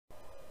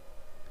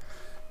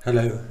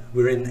Hello,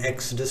 we're in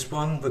Exodus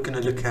 1. We're going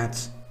to look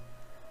at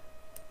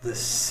the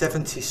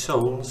 70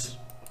 souls,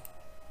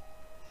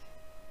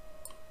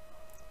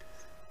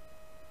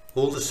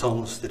 all the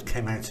souls that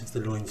came out of the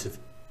loins of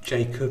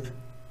Jacob.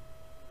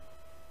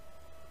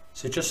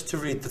 So just to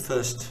read the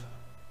first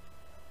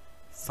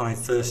 5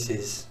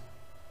 verses.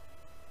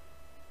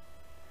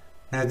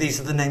 Now these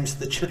are the names of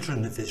the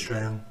children of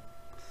Israel,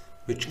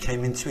 which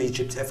came into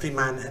Egypt. Every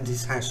man and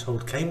his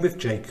household came with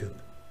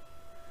Jacob: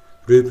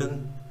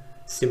 Reuben,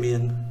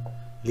 Simeon,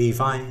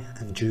 Levi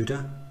and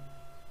Judah,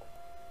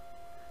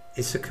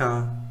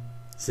 Issachar,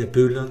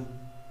 Zebulun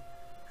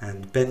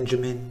and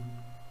Benjamin,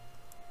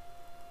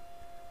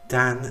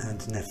 Dan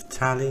and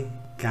Naphtali,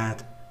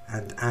 Gad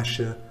and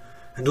Asher,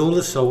 and all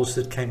the souls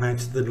that came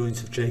out of the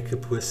loins of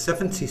Jacob were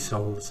 70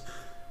 souls,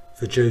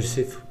 for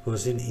Joseph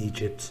was in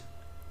Egypt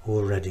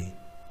already.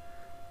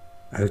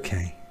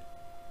 Okay.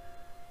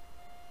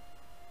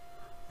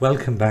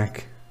 Welcome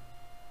back.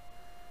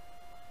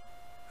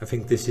 I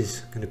think this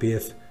is going to be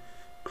of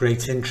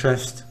great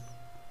interest.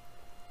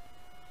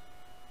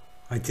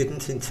 I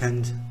didn't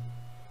intend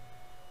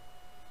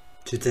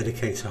to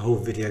dedicate a whole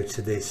video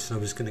to this. I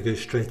was going to go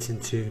straight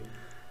into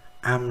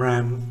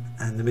Amram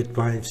and the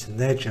midwives and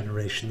their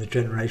generation, the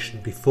generation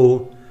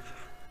before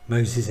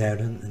Moses,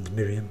 Aaron and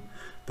Miriam.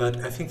 But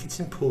I think it's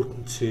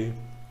important to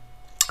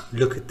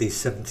look at these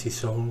 70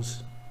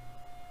 souls,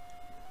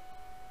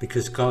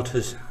 because God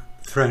has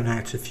thrown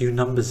out a few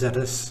numbers at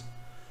us.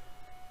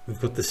 We've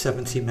got the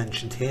 70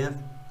 mentioned here.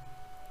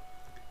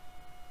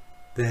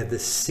 They're the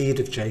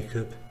seed of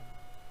Jacob.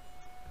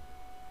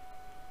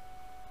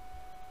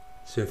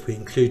 So if we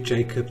include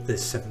Jacob,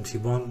 there's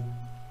 71.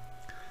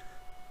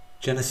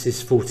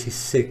 Genesis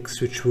 46,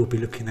 which we'll be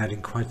looking at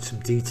in quite some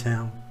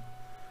detail,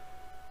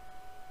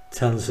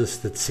 tells us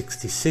that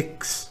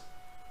 66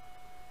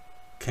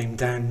 came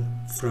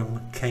down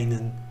from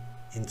Canaan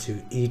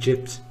into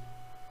Egypt,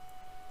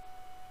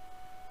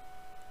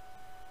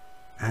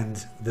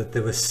 and that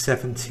there were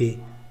 70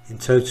 in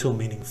total,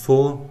 meaning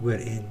 4 were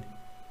in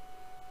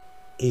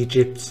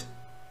Egypt,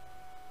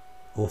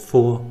 or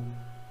 4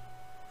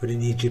 were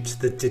in Egypt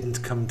that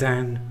didn't come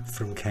down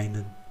from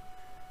Canaan.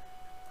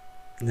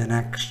 And then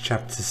Acts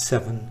chapter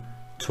 7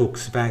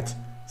 talks about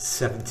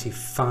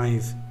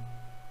 75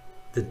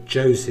 that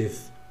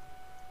Joseph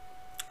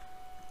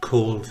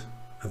called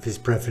of his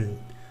brethren,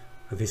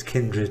 of his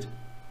kindred.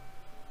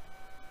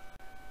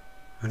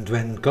 And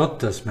when God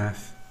does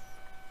math,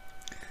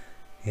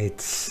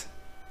 it's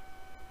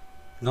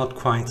not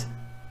quite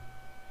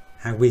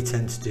how we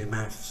tend to do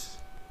maths.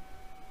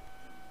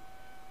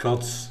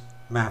 God's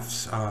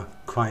maths are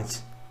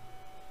quite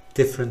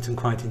different and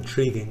quite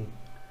intriguing,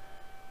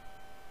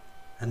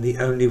 and the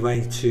only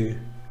way to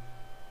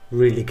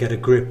really get a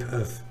grip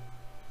of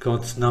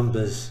God's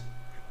numbers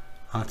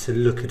are to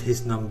look at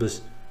his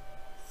numbers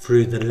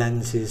through the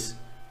lenses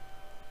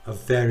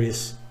of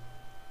various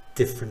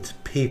different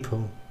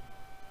people.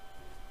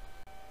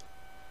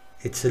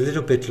 It's a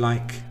little bit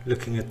like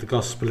looking at the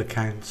gospel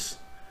accounts,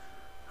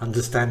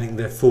 understanding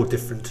they're 4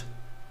 different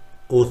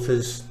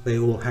authors. They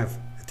all have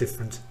a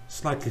different,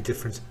 slightly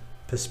different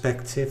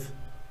perspective,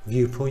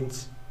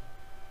 viewpoint.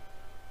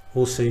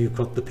 Also, you've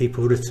got the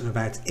people written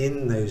about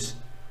in those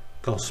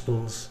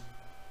gospels.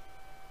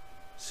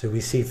 So we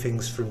see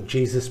things from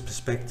Jesus'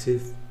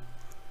 perspective,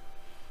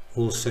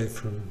 also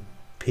from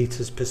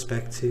Peter's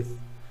perspective,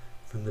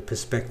 from the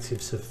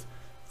perspectives of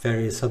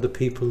various other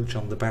people,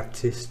 John the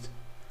Baptist,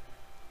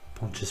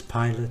 Pontius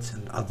Pilate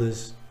and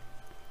others.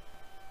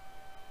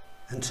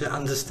 And to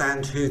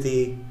understand who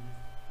the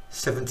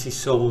 70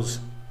 souls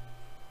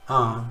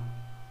are,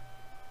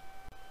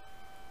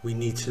 we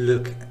need to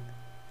look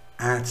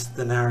at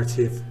the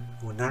narrative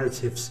or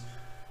narratives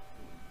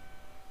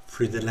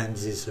through the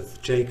lenses of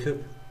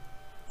Jacob,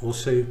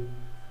 also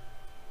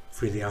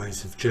through the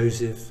eyes of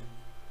Joseph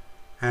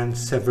and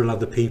several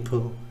other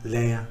people,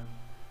 Leah,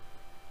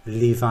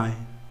 Levi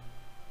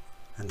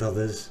and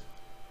others.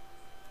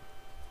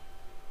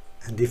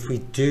 And if we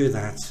do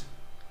that,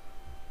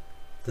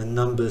 the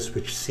numbers,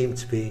 which seem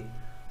to be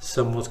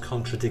somewhat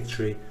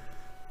contradictory,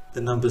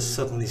 the numbers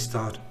suddenly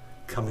start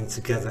coming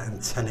together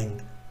and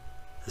telling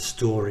a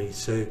story.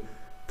 So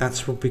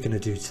that's what we're going to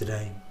do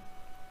today.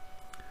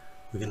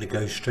 We're going to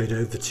go straight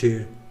over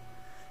to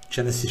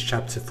Genesis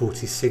chapter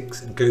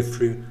 46 and go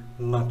through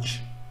much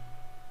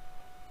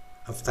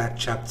of that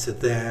chapter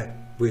there,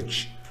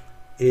 which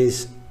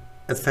is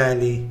a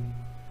fairly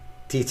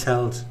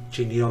detailed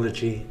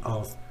genealogy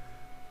of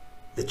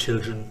the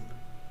children,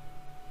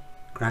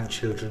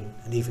 grandchildren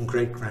and even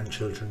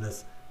great-grandchildren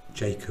of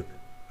Jacob.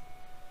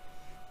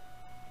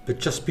 But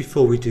just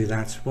before we do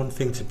that, one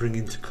thing to bring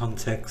into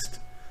context,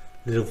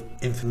 a little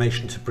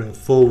information to bring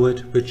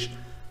forward, which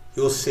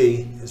you'll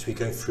see as we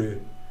go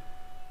through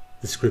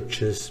the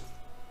scriptures,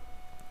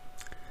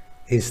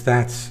 is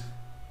that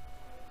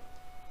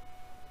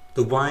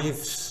the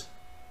wives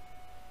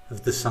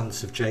of the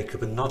sons of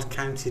Jacob are not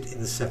counted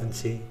in the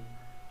 70.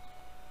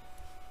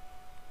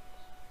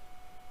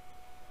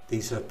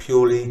 These are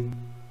purely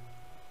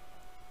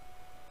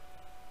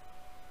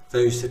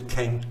those that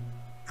came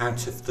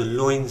out of the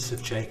loins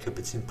of Jacob.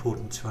 It's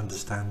important to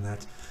understand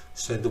that.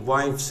 So the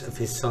wives of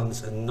his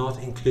sons are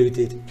not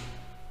included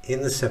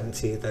in the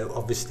 70, though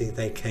obviously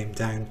they came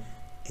down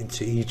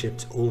into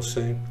Egypt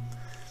also.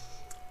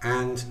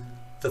 And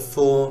the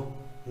 4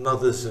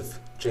 mothers of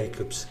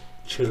Jacob's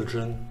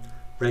children,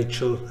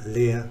 Rachel,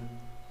 Leah,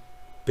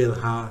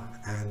 Bilhah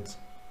and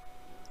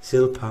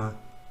Zilpah,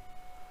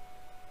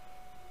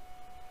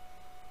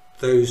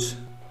 those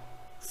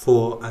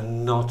 4 are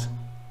not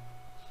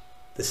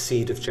the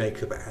seed of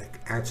Jacob,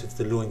 out of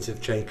the loins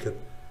of Jacob.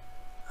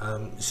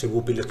 So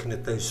we'll be looking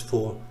at those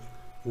 4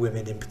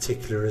 women in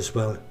particular as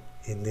well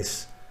in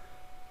this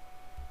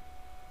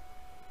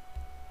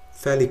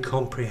fairly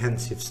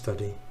comprehensive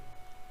study.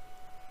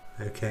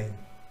 Okay,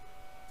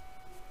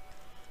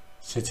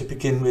 so to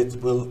begin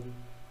with, we'll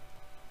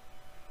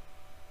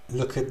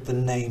look at the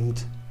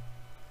named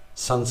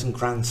sons and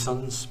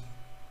grandsons,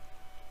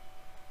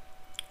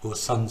 or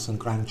sons and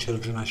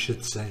grandchildren I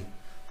should say.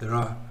 There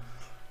are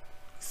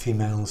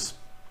females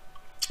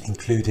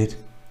included.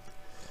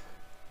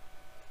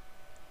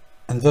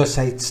 And verse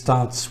 8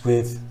 starts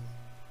with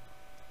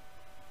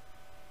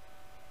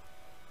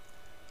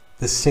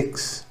the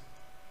 6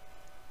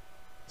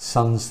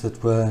 sons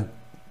that were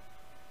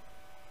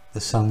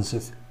the sons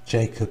of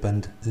Jacob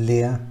and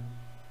Leah.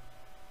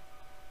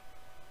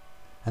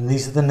 And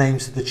these are the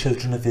names of the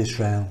children of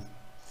Israel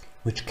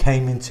which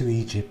came into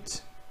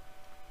Egypt.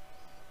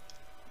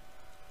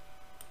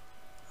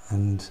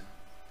 And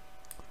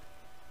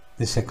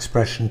this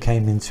expression,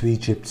 came into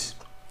Egypt,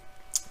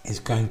 is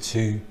going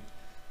to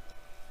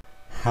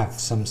have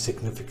some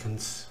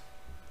significance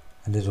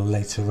a little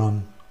later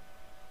on.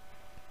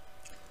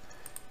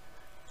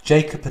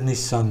 Jacob and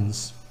his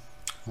sons: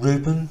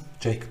 Reuben,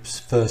 Jacob's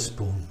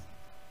firstborn.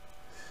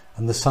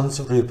 And the sons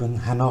of Reuben: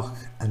 Hanoch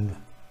and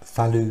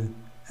Phalu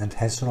and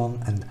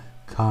Hezron and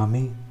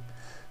Carmi.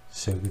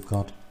 So we've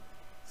got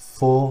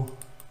 4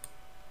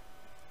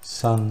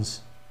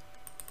 sons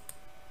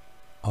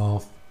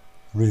of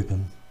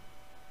Reuben.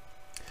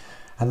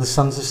 And the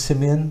sons of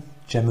Simeon: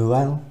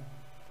 Jemuel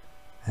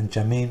and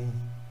Jamin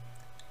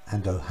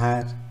and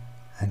Ohad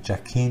and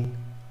Jachin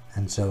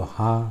and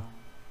Zohar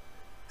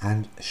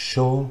and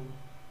Shaul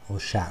or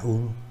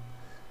Shaul,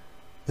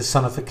 the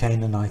son of a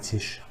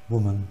Canaanitish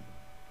woman.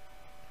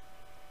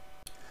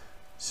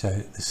 So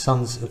the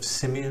sons of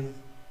Simeon: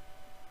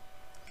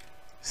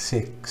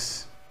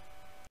 6.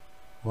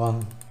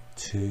 1,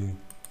 2,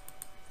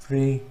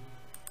 3,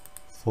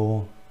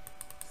 4,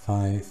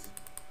 5,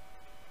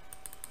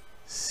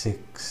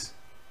 6.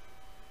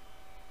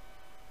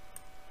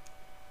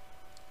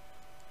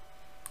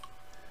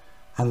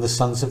 And the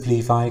sons of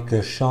Levi: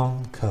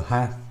 Gershon,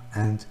 Kohath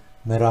and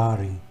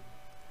Merari.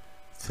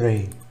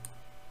 3.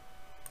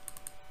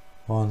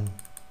 1,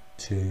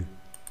 2,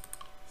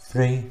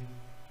 3.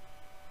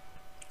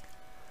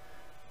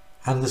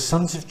 And the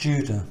sons of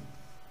Judah: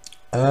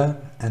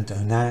 and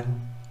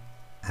Onan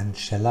and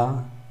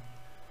Shelah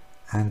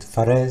and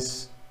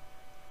Pharez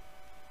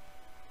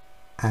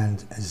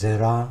and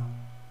Zerah.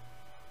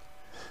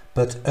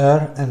 But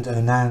and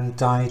Onan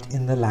died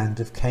in the land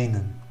of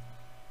Canaan.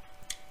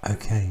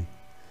 Okay,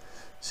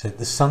 so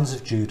the sons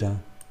of Judah: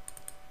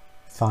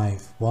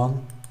 5.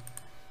 1,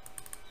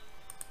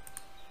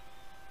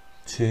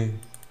 2,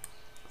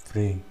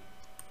 3,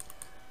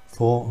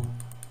 4,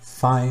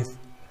 5.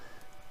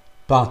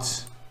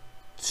 But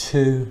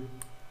 2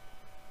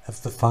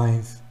 of the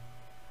 5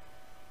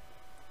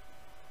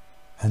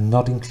 are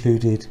not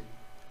included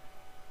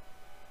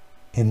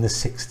in the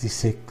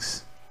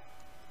 66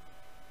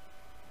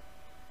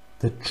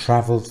 that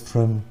travelled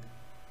from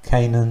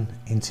Canaan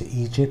into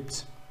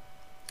Egypt.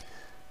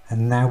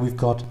 And now we've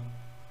got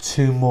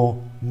 2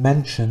 more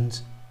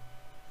mentioned,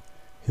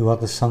 who are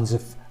the sons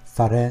of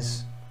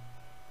Pharez.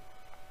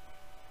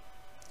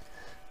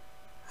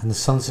 And the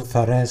sons of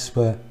Pharez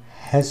were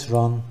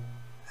Hezron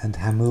and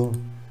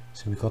Hamul.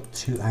 So we've got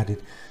 2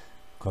 added,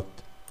 got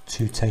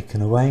 2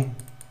 taken away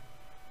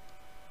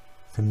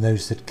from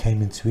those that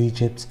came into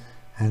Egypt,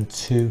 and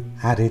 2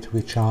 added,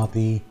 which are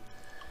the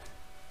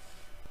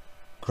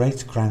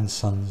great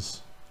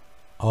grandsons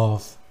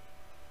of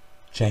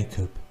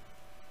Jacob.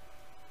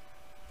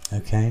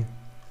 Okay,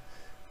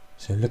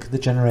 so look at the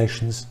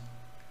generations: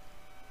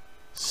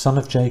 son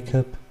of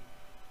Jacob,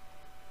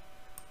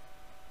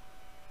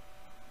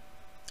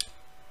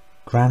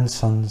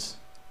 grandsons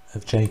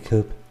of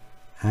Jacob,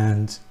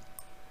 and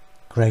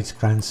great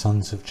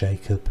grandsons of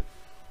Jacob.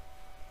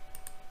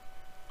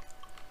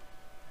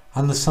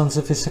 And the sons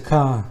of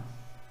Issachar: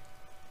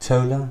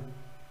 Tola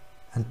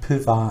and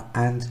Puvah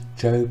and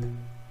Job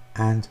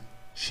and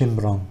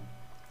Shimron.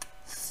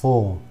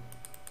 4.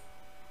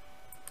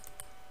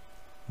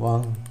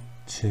 1,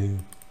 2,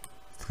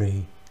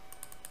 3,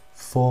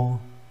 4.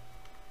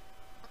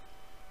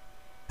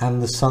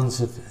 And the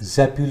sons of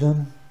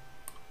Zebulun: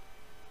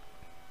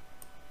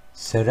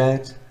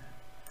 Sered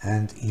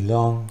and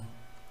Elon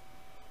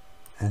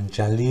and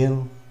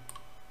Jalil.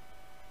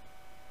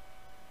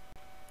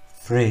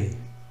 3.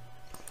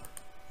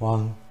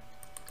 1,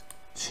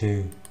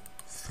 2,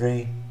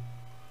 3.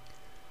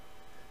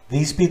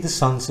 These be the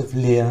sons of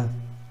Leah,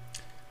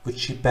 which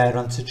she bare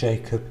unto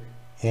Jacob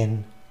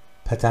in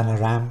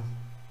Padanaram,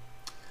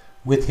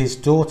 with his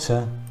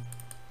daughter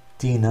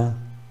Dinah.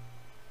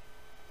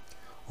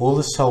 All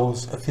the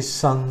souls of his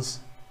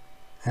sons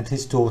and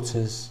his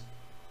daughters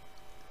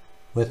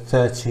were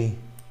 33.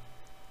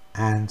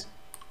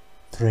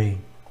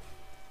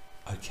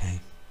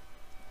 Okay.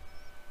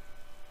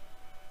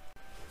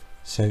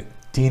 So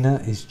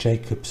Dinah is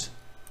Jacob's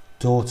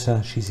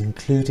daughter. She's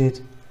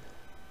included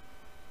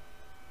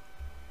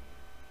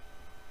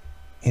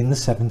in the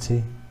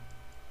 70.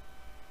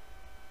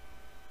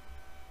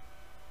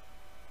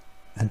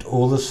 And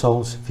all the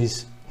souls of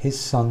his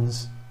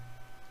sons,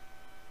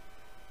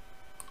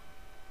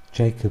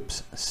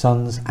 Jacob's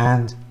sons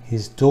and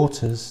his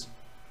daughters,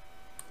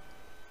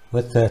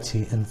 were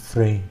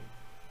 33.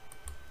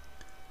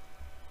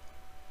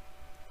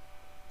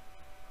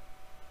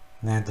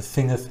 Now the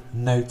thing of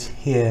note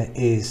here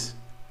is,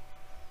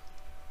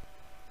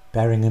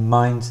 bearing in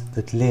mind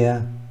that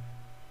Leah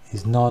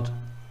is not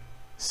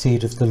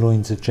seed of the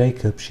loins of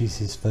Jacob, she's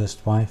his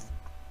first wife,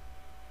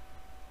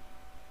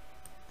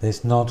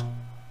 there's not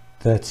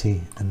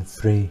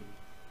 33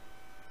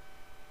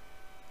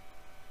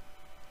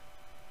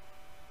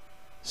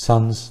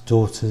 sons,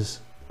 daughters,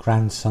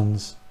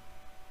 grandsons,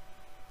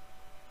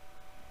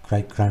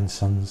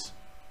 great-grandsons.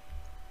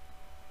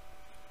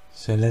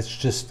 So let's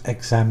just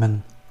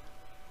examine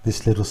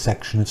this little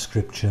section of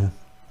scripture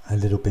a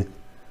little bit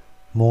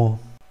more.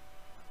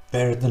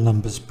 There are the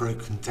numbers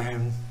broken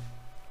down.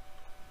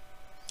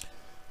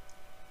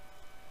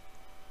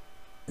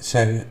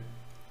 So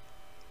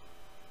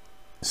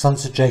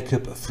sons of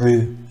Jacob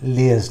through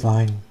Leah's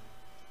line: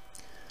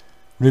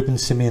 Reuben,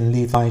 Simeon,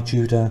 Levi,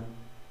 Judah,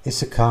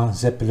 Issachar,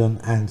 Zebulun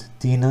and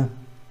Dinah.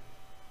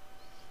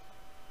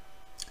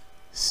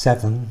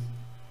 7.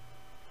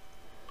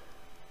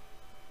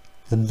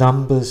 The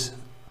numbers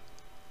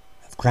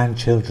of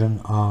grandchildren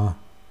are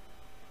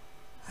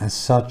as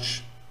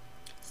such: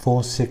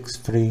 4, 6,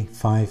 3,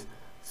 5,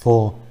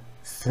 4,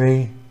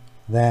 3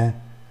 there,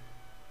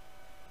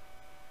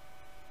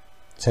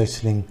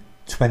 totaling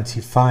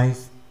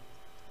 25.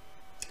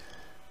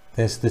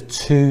 There's the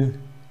 2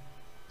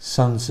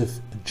 sons of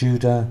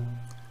Judah,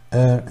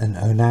 and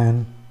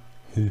Onan,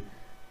 who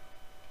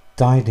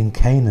died in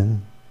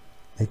Canaan.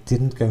 They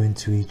didn't go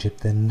into Egypt.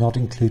 They're not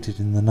included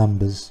in the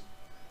numbers.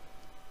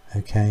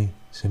 Okay,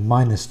 so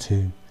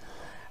 -2.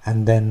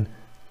 And then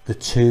the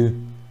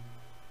 2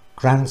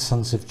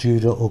 grandsons of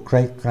Judah, or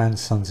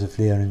great-grandsons of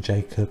Leah and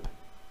Jacob,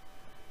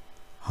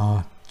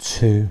 are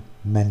 2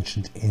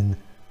 mentioned in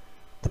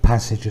the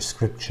passage of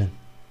scripture.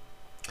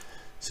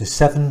 So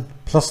 7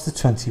 plus the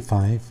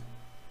 25,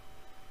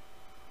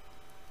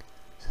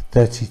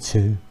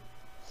 32,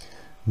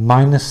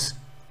 minus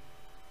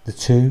the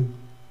 2,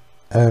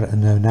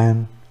 and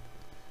Onan,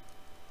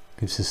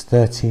 gives us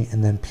 30,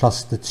 and then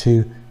plus the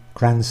 2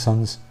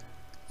 grandsons,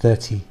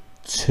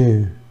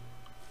 32.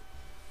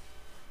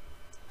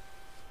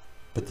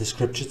 But the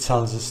scripture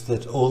tells us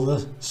that all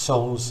the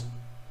souls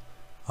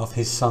of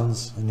his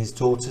sons and his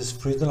daughters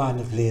through the line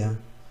of Leah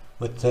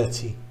were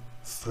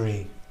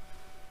 33.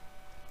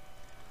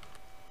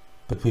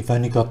 But we've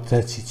only got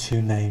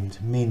 32 named,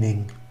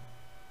 meaning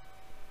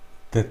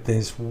that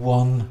there's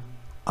one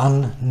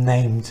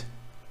unnamed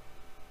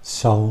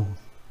soul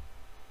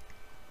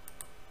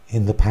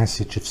in the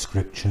passage of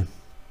scripture.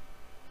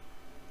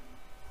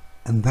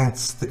 And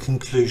that's the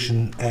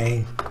conclusion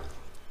a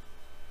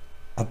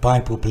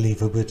Bible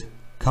believer would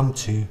come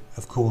to.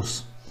 Of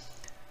course,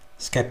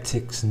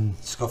 skeptics and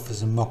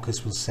scoffers and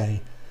mockers will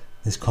say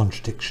there's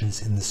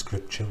contradictions in the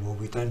scripture. Well,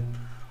 we don't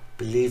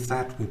believe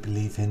that. We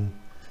believe in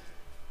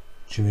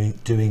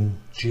doing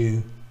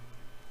due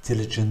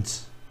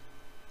diligent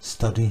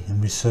study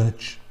and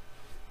research.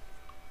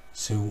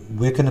 So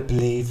we're going to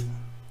believe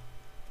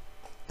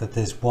that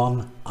there's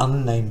one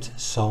unnamed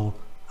soul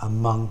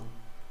among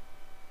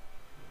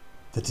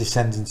the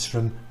descendants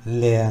from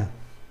Leah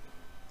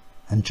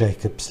and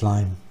Jacob's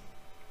line.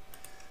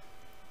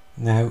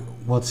 Now,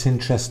 what's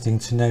interesting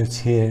to note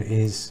here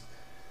is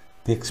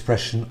the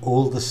expression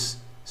all the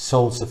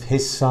souls of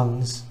his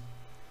sons,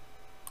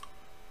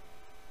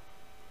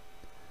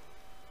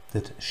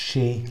 that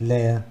she,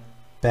 Leah,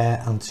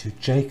 bare unto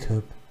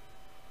Jacob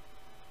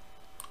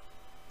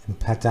in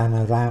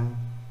Padanaram.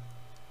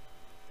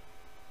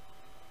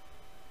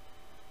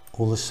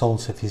 All the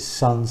souls of his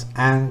sons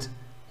and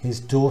his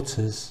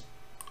daughters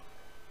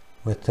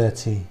were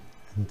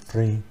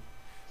 33.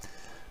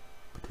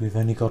 But we've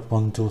only got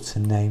one daughter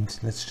named.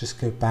 Let's just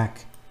go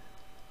back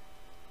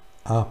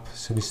up.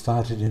 So we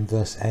started in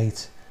verse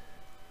 8.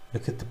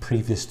 Look at the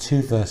previous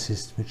 2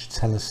 verses which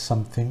tell us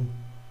something.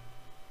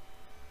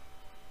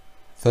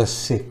 Verse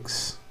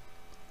 6.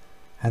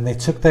 And they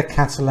took their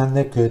cattle and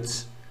their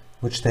goods,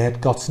 which they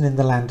had gotten in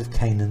the land of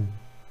Canaan,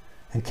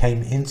 and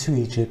came into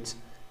Egypt,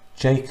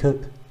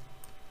 Jacob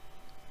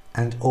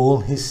and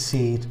all his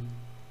seed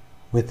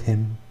with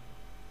him,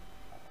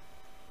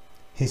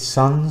 his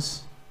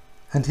sons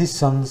and his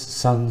sons'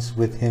 sons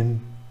with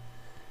him,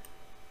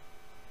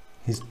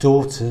 his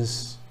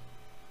daughters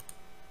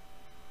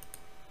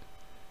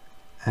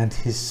and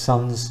his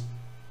sons,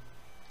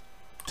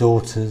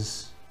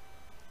 daughters,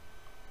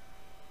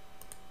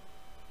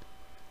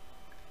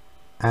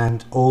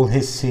 and all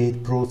his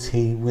seed brought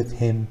he with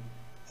him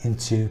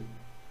into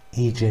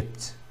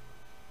Egypt.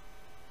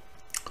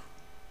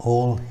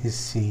 All his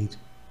seed.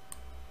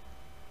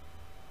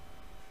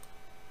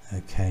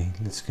 Okay,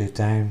 let's go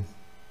down.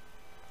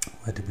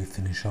 Where did we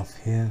finish off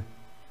here?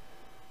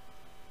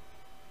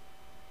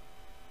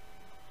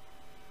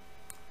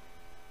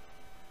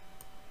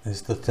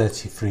 There's the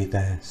 33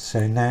 there.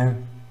 So now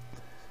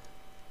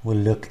we'll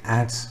look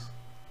at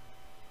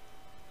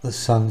the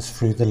sons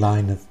through the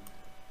line of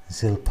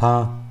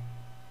Zilpah.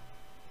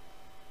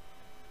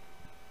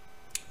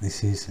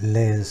 This is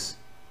Leah's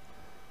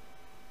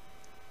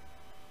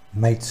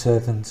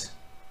maidservant.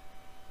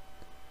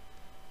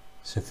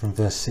 So from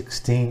verse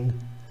 16,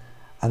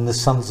 and the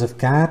sons of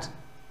Gad,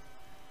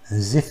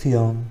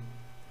 Ziphion,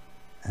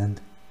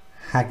 and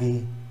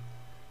Haggi,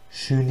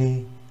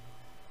 Shuni,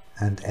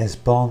 and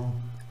Esbon,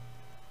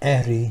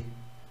 Eri,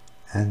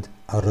 and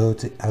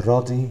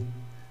Arodi,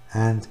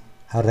 and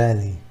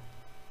Areli.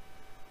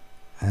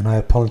 And I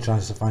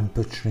apologize if I'm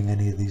butchering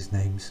any of these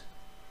names.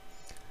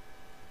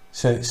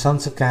 So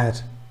sons of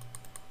Gad,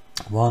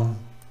 1,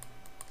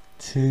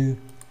 2,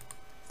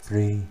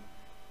 3,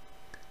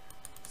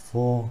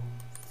 4,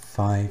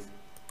 5,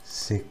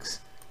 6,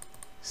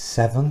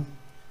 7.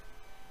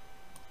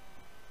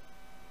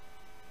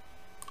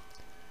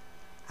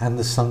 And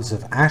the sons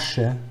of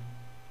Asher,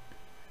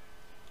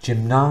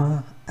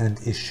 Jimnah and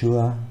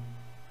Ishua,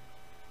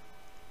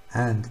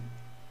 and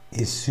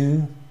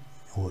Isu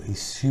or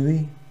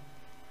Isui,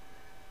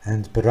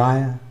 and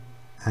Beriah,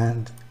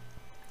 and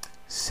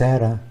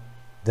Sarah,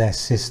 their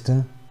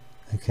sister.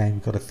 Okay,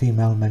 we've got a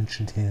female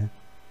mentioned here.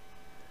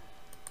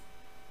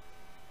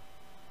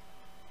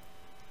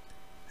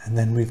 And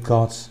then we've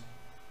got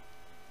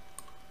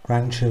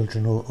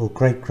grandchildren or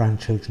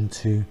great-grandchildren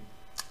to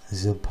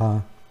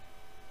Zilpah.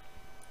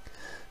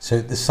 So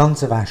the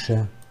sons of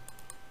Asher,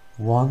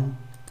 1,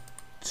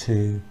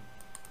 2,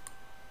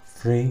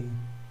 3,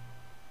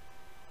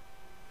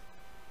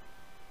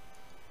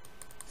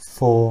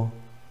 4,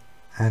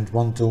 and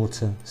one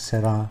daughter,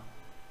 Serah,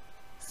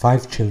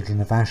 5 children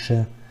of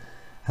Asher.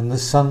 And the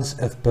sons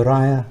of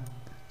Beriah,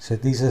 so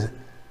these are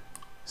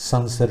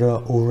sons that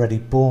are already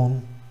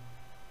born,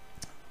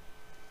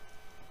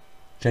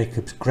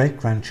 Jacob's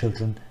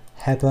great-grandchildren,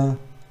 Heber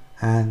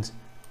and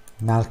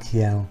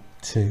Malchiel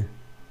 2.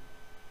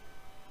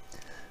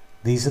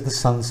 These are the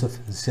sons of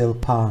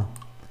Zilpah,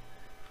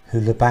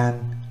 who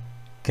Laban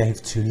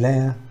gave to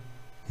Leah,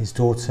 his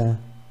daughter,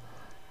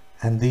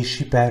 and these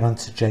she bare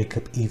unto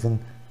Jacob,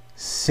 even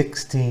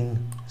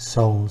 16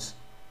 souls.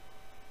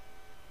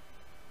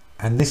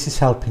 And this is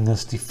helping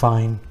us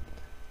define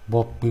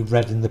what we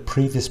read in the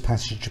previous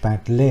passage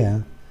about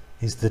Leah,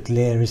 is that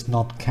Leah is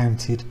not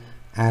counted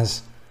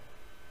as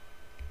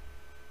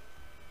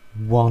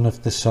one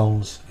of the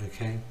souls,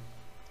 okay,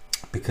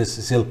 because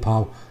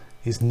Zilpah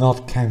is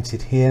not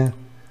counted here.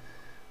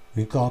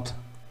 We've got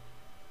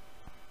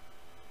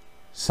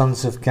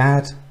sons of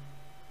Gad,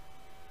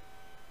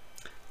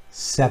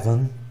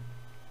 7,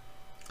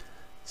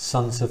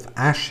 sons of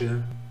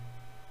Asher,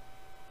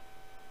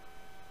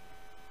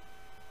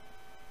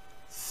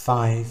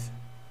 5,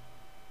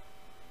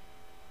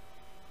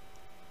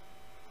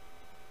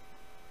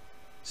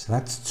 so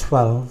that's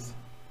 12,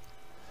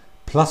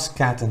 plus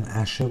Gad and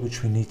Asher,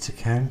 which we need to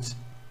count,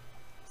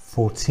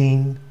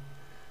 14,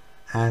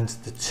 and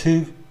the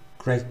two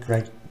great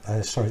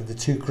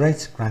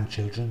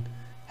grandchildren,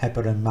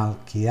 Heber and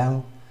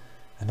Malchiel,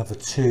 another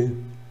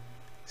 2,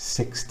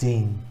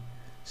 16.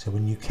 So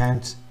when you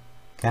count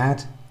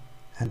Gad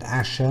and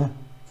Asher,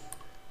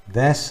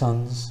 their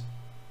sons,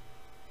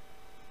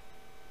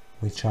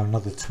 which are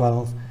another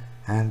 12,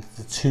 and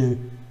the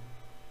 2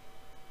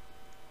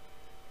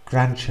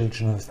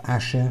 grandchildren of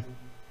Asher,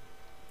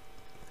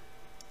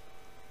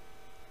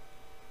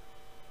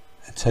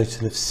 a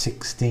total of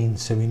 16.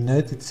 So we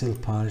know that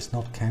Zilpah is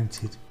not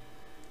counted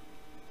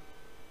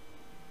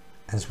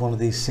as one of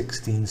these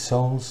 16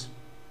 souls,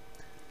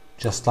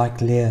 just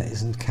like Leah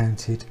isn't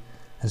counted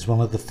as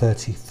one of the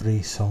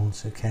 33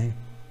 souls, okay?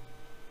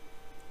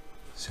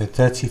 So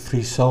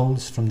 33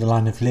 souls from the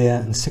line of Leah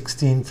and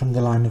 16 from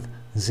the line of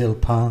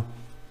Zilpah.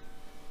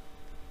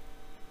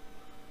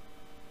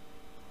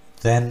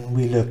 Then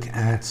we look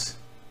at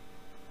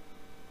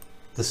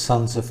the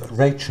sons of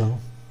Rachel.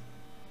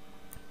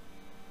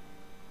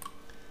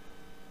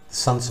 The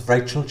sons of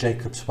Rachel,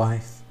 Jacob's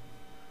wife,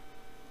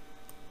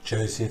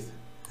 Joseph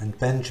and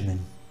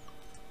Benjamin.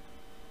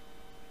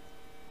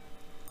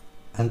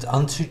 And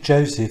unto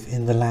Joseph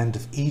in the land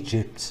of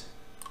Egypt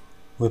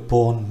were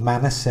born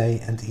Manasseh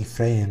and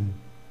Ephraim,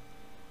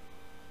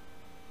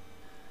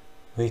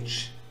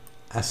 which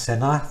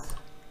Asenath,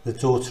 the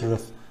daughter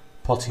of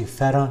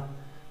Potipharah,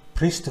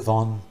 priest of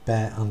On,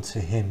 bare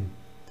unto him.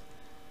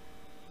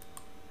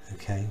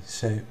 Okay,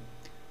 so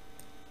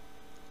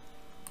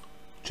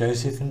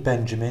Joseph and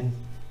Benjamin,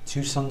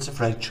 2 sons of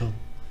Rachel.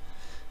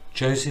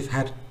 Joseph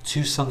had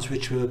 2 sons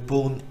which were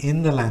born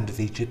in the land of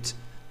Egypt,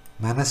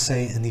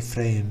 Manasseh and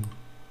Ephraim.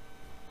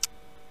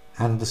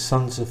 And the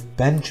sons of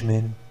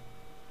Benjamin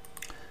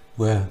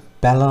were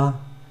Bela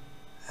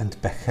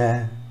and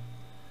Becher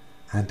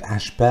and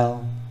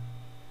Ashbel,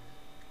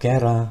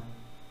 Gera,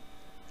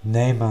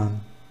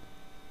 Naaman,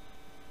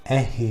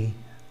 Ehi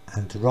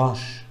and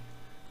Rosh,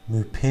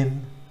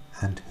 Mupim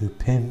and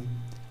Hupim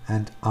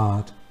and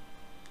Ard.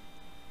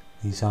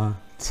 These are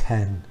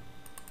 10.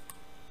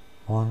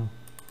 1,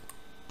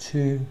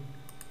 2,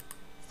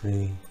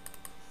 3,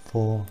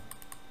 4,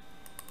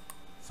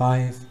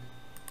 5,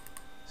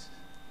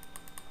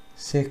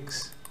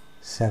 6,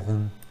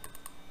 7,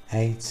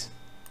 8,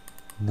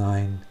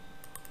 9,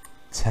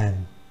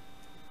 10.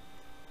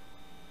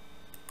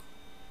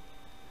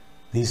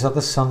 These are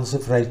the sons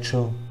of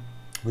Rachel,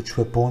 which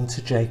were born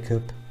to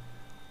Jacob.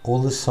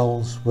 All the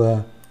souls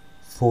were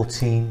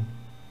 14.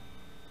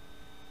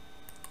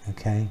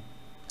 Okay.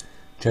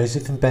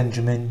 Joseph and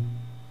Benjamin,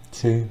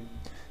 2.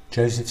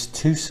 Joseph's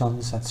 2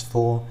 sons, that's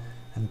 4.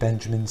 And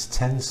Benjamin's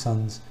 10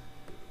 sons,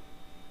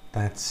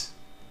 that's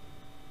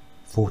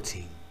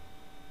 14.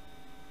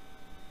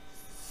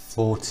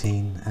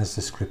 14, as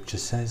the scripture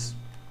says.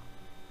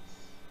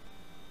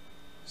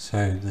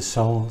 So the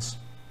souls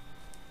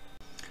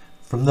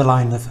from the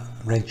line of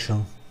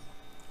Rachel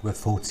were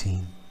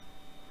 14.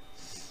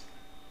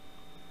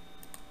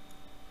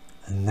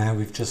 And now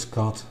we've just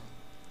got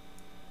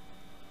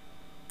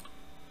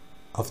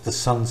of the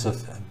sons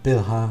of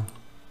Bilhah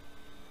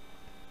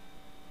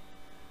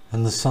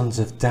and the sons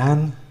of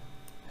Dan,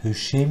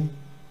 Hushim,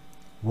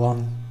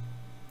 1,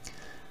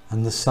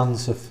 and the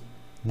sons of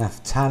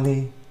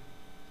Naphtali,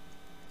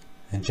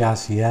 and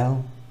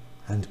Jaziel,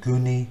 and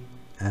Guni,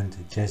 and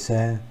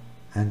Jezer,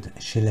 and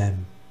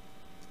Shilem,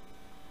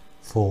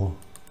 4.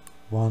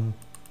 1,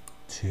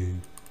 2,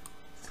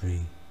 3,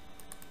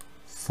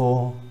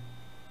 4.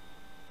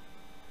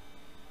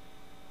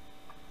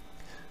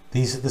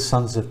 These are the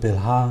sons of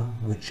Bilhah,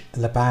 which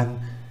Laban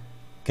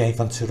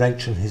gave unto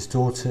Rachel his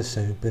daughter.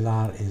 So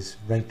Bilhah is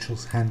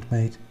Rachel's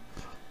handmaid.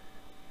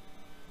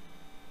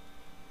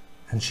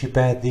 And she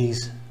bare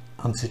these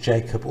unto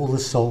Jacob. All the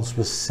souls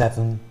were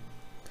 7.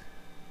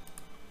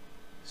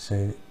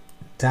 So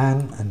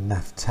Dan and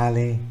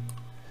Naphtali.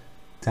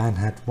 Dan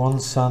had 1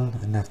 son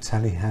and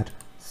Naphtali had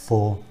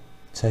 4,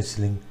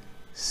 totaling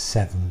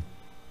 7.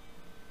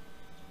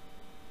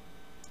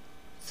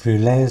 Through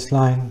Leah's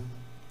line,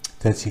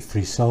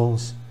 33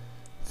 souls.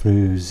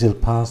 Through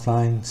Zilpah's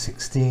line,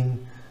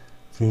 16.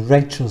 Through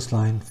Rachel's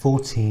line,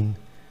 14.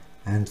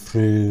 And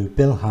through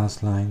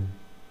Bilhah's line,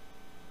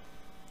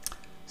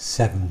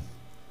 7,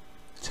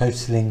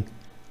 totaling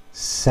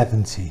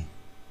 70.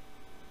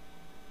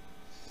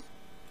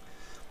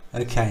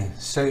 Okay,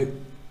 so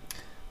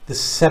the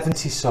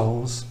 70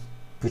 souls,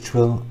 which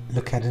we'll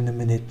look at in a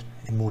minute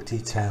in more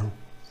detail,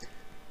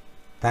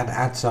 that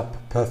adds up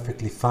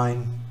perfectly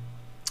fine.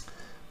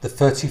 The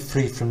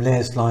 33 from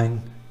Leah's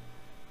line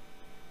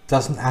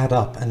doesn't add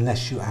up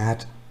unless you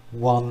add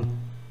 1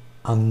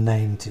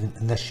 unnamed,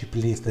 unless you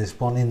believe there's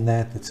 1 in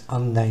there that's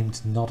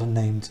unnamed, not a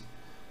named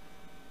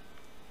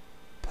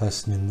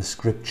person in the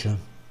scripture.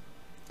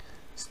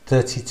 It's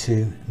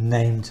 32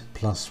 named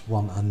plus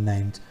 1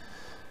 unnamed.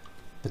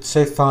 But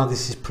so far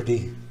this is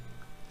pretty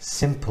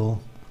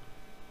simple,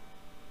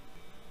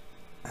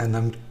 and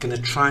I'm going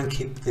to try and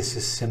keep this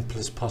as simple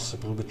as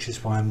possible, which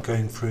is why I'm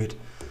going through it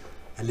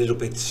a little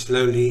bit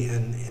slowly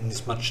and in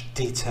as much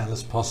detail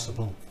as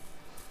possible.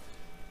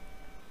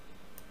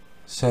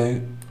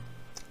 So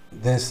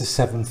there's the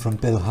 7 from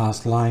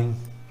Bilhah's line.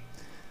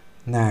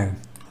 Now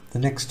the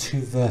next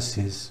 2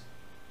 verses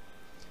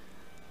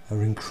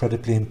are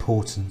incredibly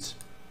important.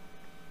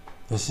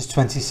 Verses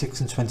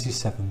 26 and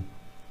 27.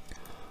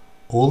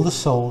 All the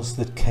souls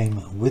that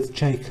came with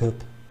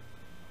Jacob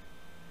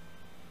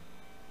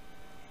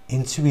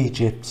into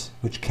Egypt,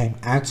 which came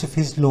out of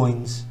his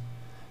loins,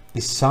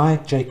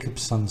 beside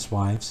Jacob's sons'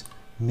 wives,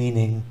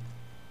 meaning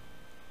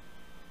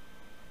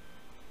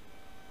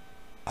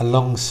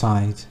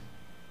alongside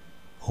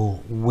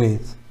or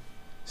with,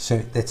 so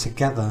they're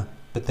together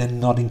but they're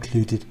not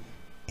included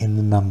in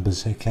the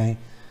numbers. Okay,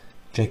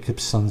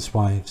 Jacob's sons'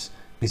 wives,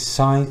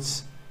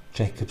 besides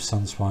Jacob's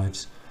sons'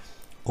 wives,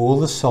 all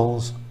the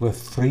souls were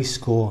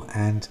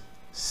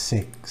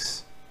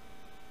 66.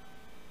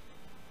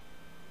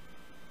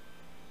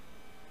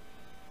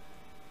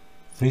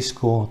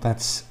 Threescore,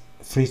 that's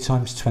 3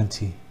 times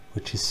 20,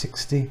 which is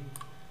 60,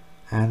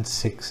 and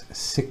 6,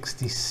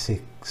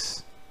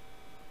 66.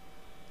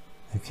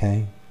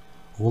 Okay,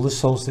 all the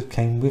souls that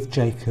came with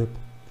Jacob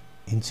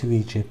into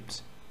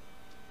Egypt,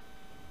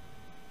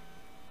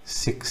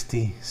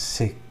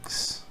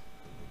 66.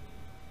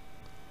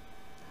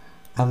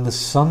 And the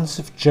sons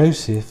of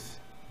Joseph,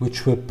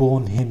 which were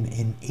born him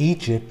in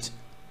Egypt,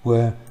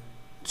 were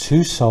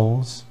 2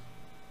 souls.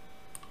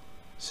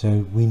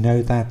 So we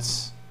know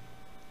that's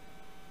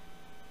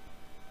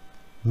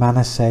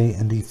Manasseh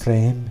and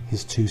Ephraim,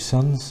 his 2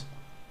 sons.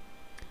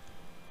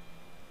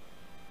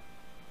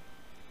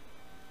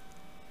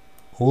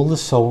 All the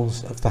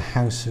souls of the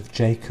house of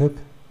Jacob.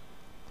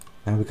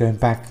 Now we're going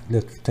back,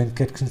 look, don't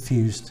get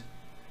confused.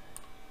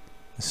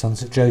 the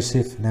sons of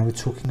Joseph. Now we're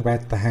talking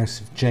about the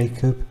house of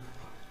Jacob.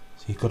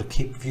 So you've got to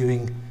keep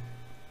viewing.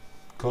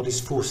 God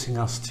is forcing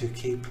us to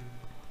keep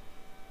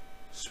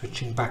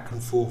switching back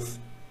and forth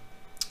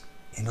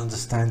in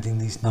understanding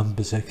these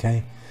numbers,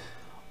 okay?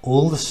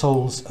 All the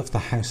souls of the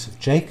house of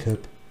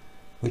Jacob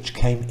which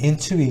came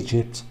into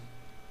Egypt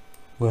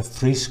were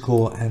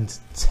 70.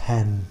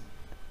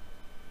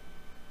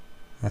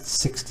 That's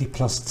 60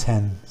 plus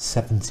 10,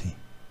 70.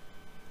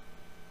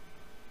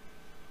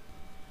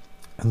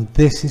 And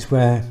this is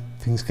where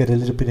things get a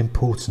little bit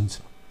important,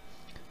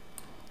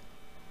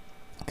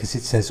 because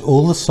it says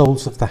all the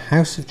souls of the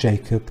house of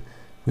Jacob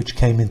which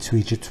came into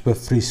Egypt were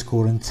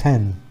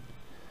 70.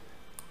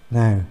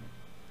 Now,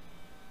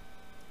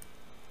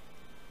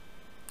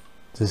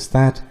 does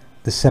that,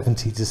 the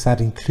 70, does that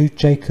include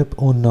Jacob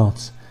or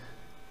not?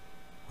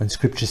 When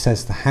scripture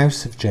says the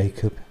house of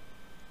Jacob,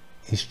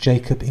 is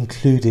Jacob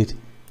included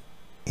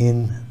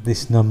in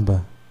this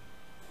number?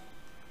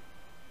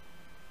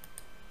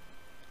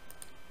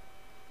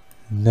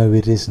 No,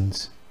 it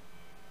isn't.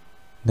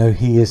 No,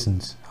 he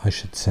isn't, I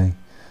should say.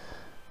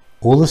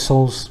 All the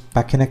souls,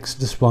 back in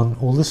Exodus 1,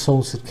 all the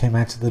souls that came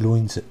out of the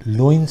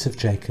loins of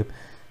Jacob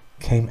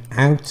came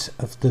out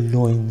of the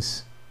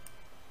loins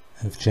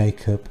of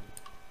Jacob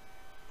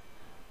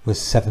was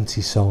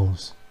 70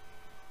 souls.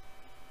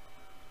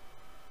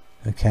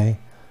 Okay?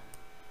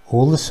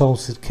 All the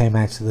souls that came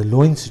out of the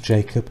loins of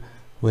Jacob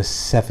were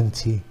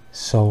 70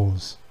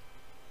 souls.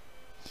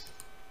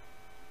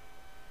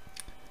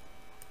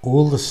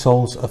 All the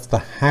souls of the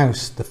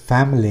house, the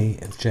family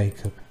of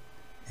Jacob.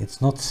 It's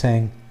not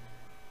saying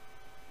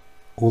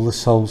all the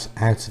souls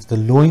out of the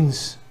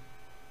loins.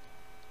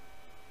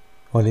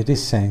 Well, it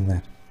is saying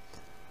that.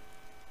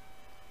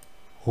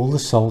 All the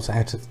souls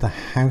out of the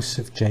house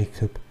of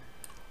Jacob,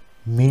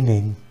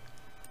 meaning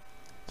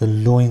the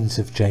loins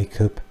of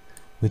Jacob,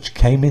 which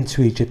came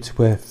into Egypt,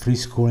 were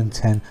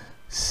 70,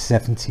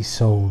 70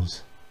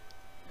 souls.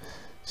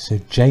 So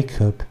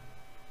Jacob,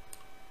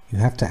 you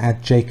have to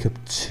add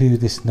Jacob to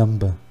this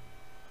number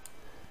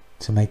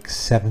to make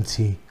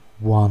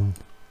 71.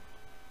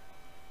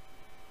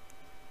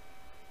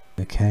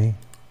 Okay,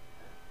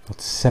 got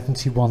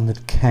 71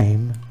 that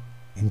came,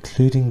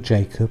 including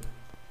Jacob,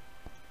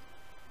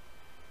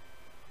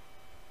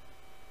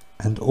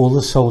 and all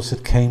the souls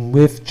that came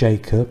with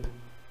Jacob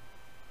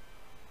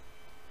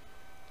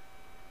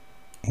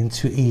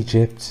into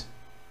Egypt,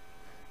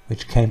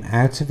 which came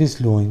out of his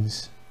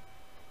loins,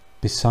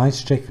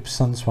 besides Jacob's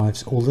sons'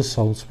 wives, all the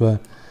souls were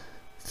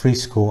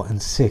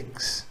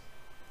 70.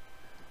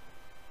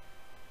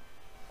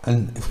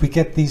 And if we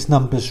get these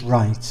numbers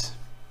right,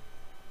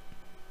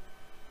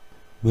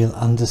 we'll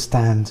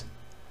understand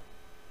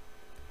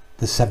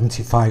the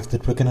 75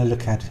 that we're going to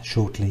look at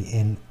shortly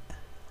in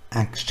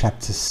Acts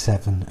chapter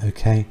 7,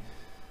 okay?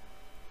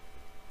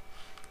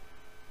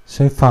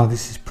 So far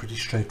this is pretty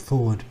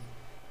straightforward.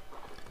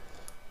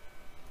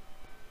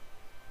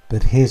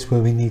 But here's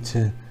where we need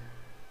to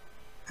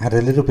add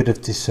a little bit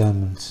of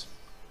discernment.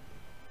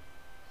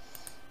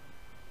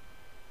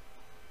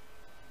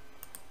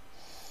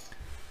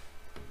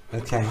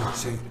 Okay,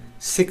 so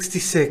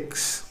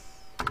 66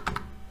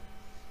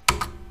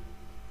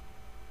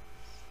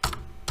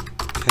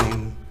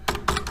 came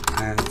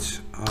out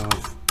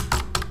of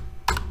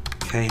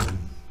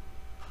Canaan.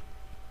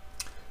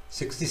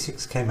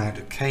 66 came out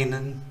of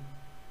Canaan.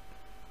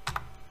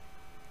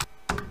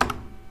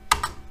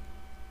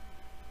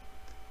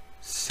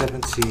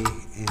 70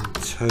 in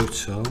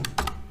total.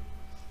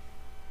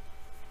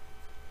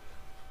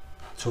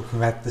 Talking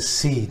about the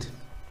seed.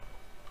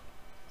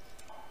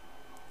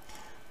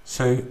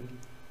 So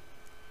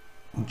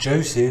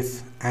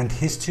Joseph and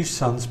his two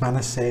sons,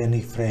 Manasseh and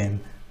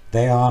Ephraim,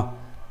 they are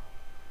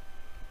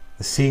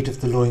the seed of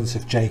the loins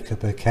of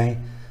Jacob, okay?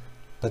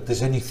 But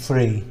there's only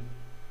 3.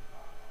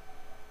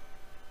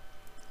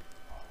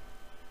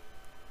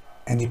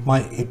 And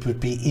it would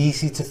be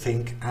easy to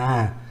think,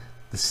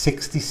 the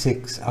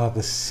 66 are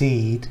the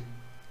seed.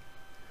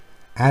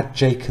 Add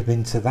Jacob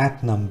into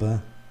that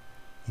number,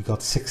 you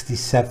got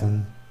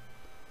 67,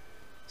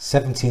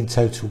 70 in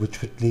total,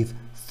 which would leave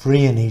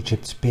 3 in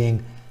Egypt,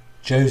 being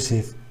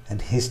Joseph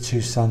and his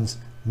two sons,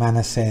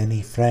 Manasseh and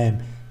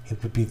Ephraim.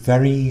 It would be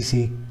very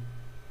easy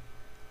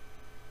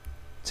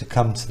to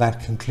come to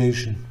that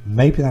conclusion.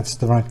 Maybe that's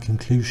the right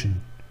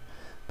conclusion,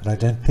 but I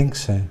don't think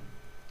so.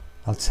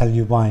 I'll tell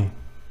you why.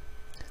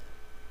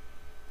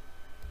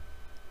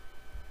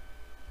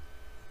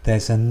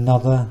 There's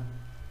another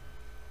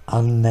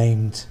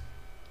unnamed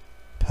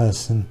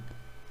person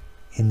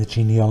in the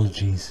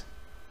genealogies.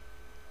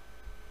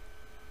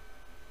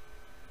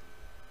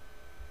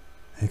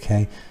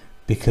 Okay,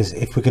 because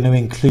if we're going to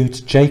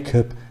include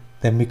Jacob,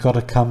 then we've got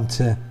to come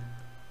to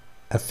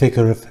a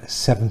figure of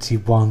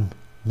 71,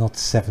 not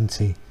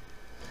 70.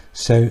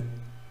 So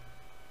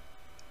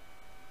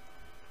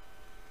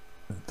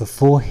the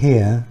 4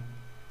 here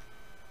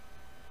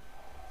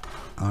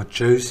are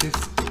Joseph,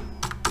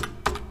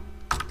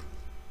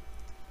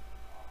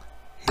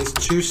 his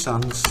two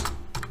sons,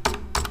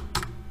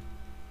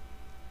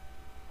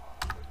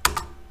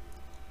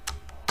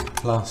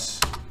 plus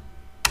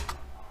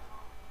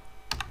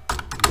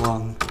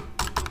 1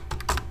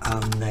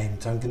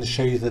 unnamed. I'm going to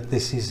show you that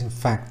this is in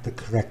fact the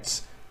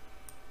correct.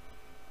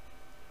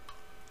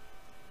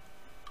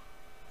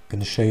 I'm going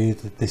to show you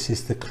that this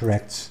is the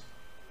correct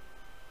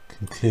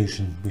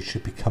conclusion we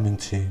should be coming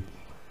to,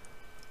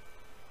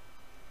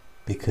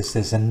 because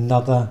there's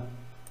another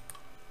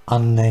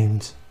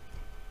unnamed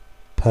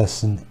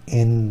person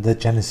in the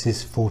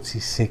Genesis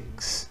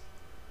 46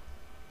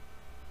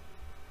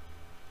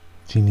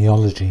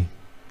 genealogy.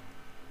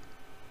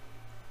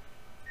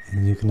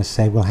 And you're going to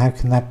say, well, how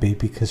can that be?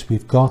 Because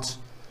we've got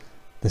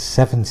the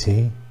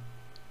 70,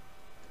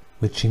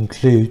 which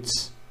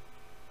includes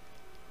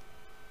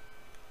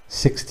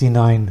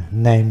 69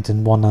 named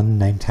and 1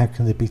 unnamed. How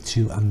can there be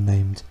 2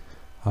 unnamed?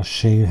 I'll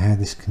show you how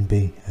this can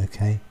be,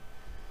 okay?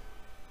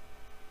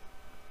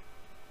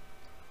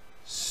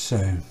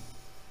 So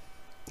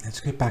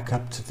let's go back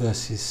up to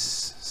verses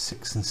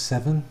 6 and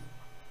 7.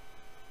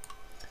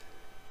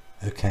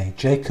 Okay,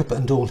 Jacob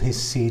and all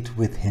his seed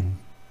with him.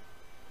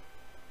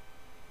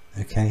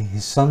 Okay,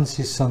 his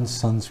sons'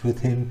 sons with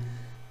him,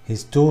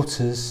 his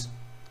daughters,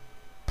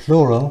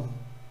 plural,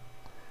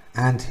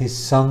 and his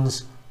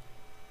sons'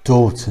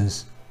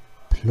 daughters,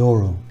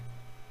 plural.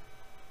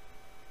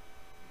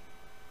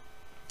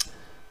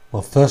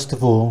 Well, first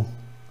of all,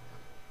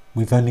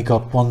 we've only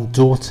got one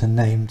daughter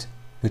named,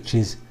 which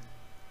is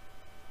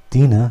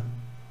Dinah.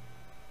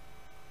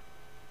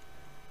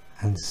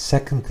 And the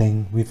second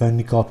thing, we've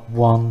only got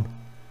one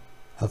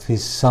of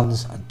his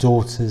sons'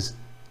 daughters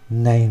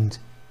named,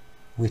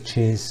 which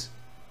is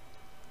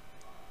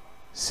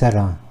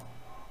Sarah.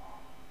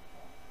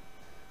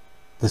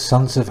 The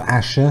sons of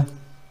Asher,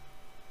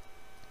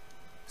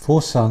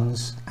 4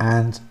 sons,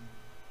 and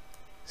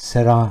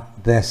Sarah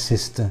their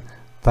sister.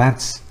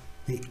 That's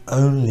the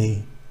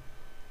only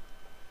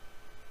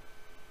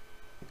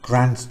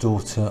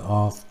granddaughter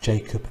of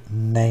Jacob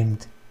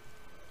named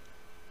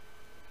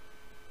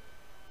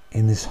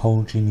in this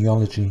whole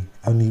genealogy.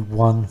 Only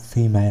one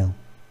female.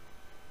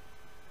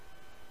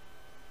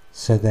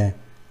 So there,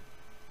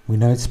 we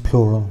know it's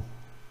plural.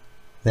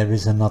 There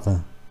is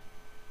another.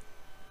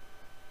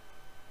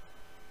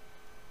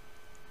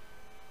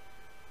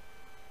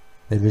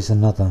 There is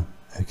another,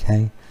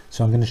 okay?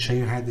 So I'm going to show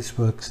you how this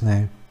works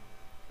now.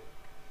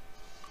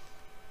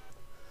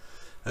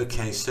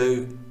 Okay,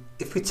 so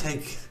if we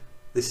take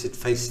this at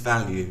face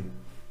value,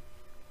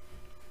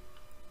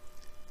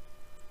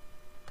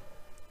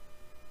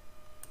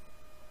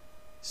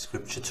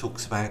 Scripture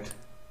talks about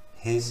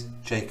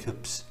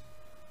Jacob's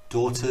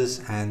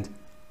daughters and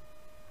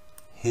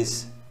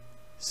his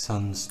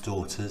sons'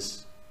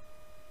 daughters,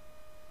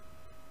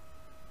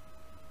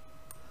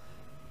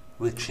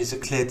 which is a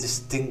clear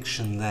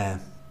distinction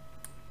there.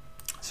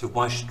 So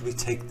why should we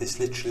take this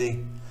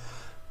literally?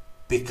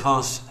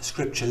 Because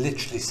Scripture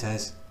literally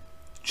says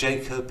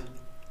Jacob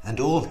and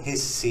all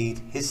his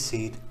seed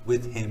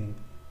with him,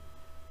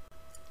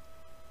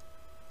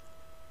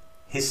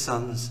 his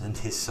sons and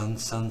his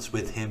sons' sons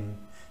with him,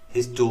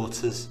 his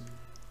daughters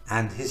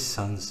and his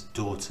sons'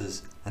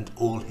 daughters, and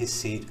all his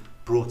seed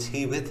brought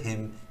he with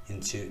him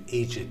into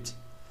Egypt.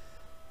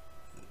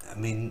 I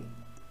mean,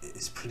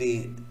 it's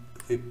pretty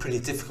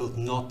difficult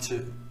not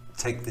to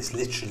take this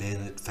literally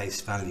and at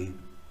face value.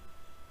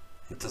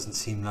 It doesn't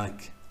seem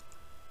like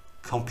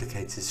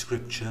complicated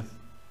scripture.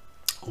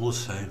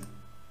 Also,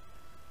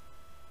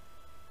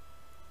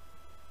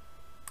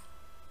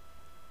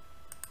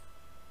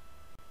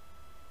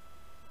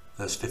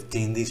 verse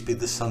 15, these be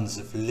the sons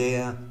of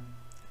Leah,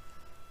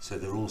 so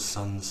they're all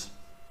sons,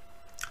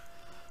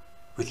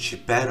 which she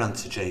bare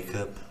unto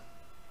Jacob,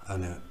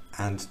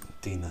 and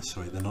Dinah,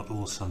 sorry, they're not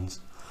all sons.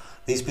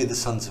 These be the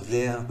sons of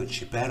Leah, which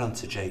she bare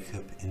unto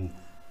Jacob in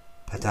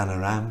Padan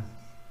Aram.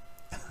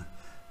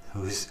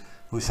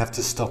 Always have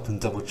to stop and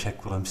double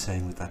check what I'm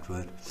saying with that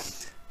word.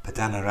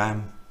 Padan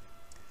Aram.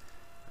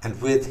 And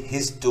with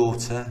his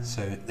daughter,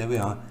 so there we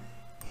are,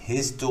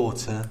 his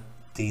daughter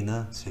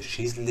Dinah, so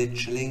she's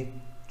literally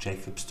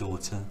Jacob's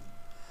daughter.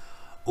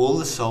 All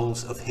the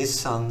souls of his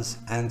sons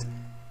and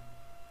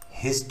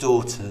his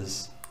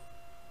daughters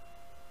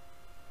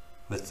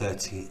were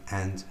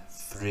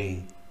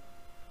 33.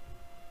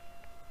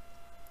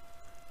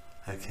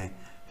 Okay,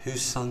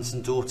 whose sons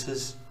and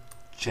daughters?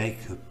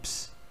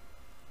 Jacob's.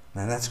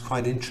 Now that's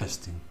quite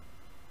interesting.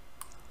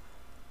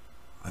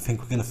 I think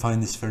we're going to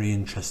find this very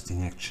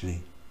interesting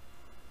actually.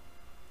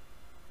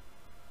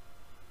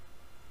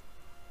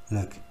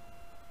 Look,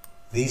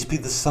 these be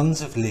the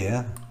sons of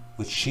Leah,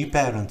 which she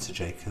bare unto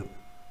Jacob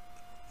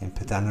in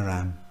Padan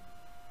Aram,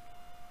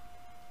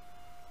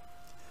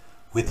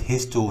 with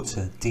his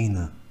daughter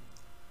Dinah.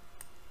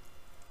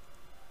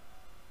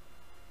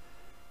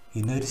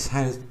 You notice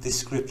how this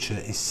scripture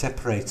is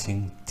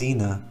separating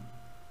Dinah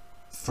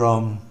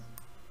from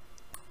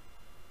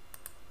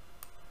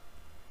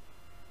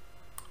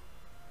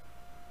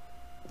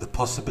the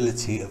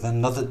possibility of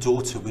another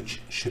daughter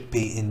which should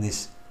be in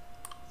this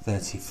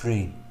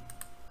 33.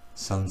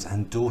 Sons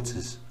and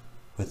daughters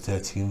were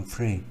 30 and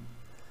 3.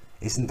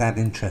 Isn't that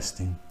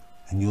interesting?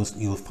 And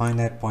you'll find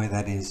out why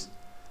that is.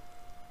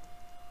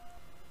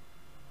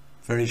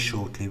 very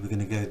shortly. We're going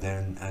to go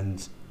there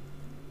and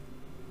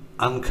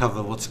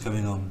uncover what's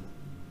going on.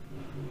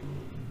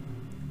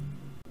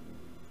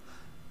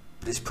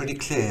 But it's pretty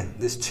clear.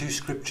 There's two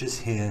scriptures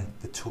here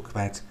that talk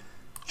about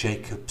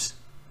Jacob's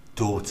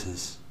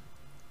daughters,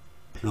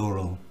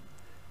 plural,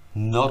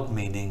 not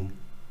meaning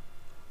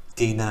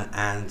Dinah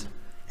and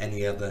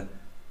any other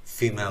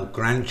female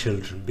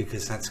grandchildren,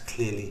 because that's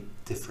clearly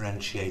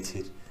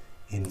differentiated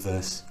in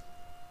verse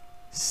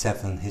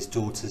 7, his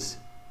daughters,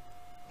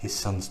 his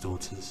son's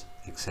daughters,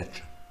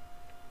 etc.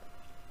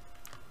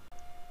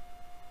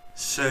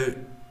 So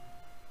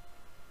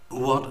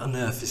what on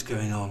earth is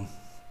going on?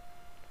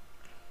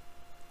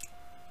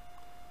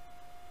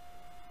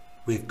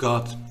 We've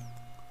got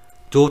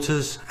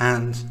daughters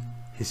and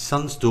his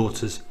son's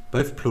daughters,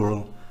 both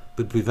plural,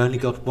 but we've only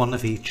got one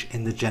of each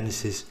in the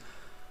Genesis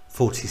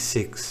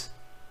 46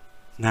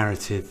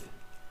 narrative.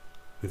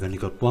 We've only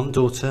got one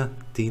daughter,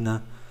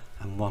 Dinah,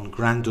 and one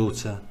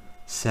granddaughter,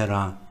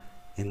 Sarah,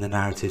 in the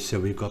narrative. So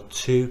we've got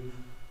two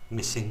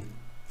missing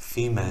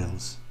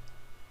females.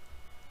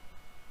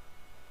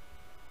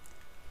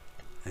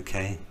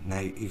 Okay, now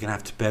you're going to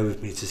have to bear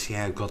with me to see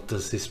how God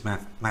does this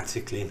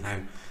mathematically and how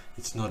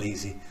it's not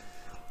easy.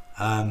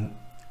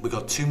 We've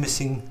got two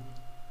missing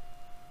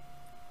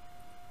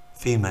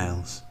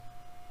females,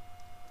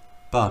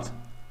 but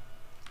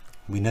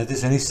we know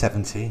there's only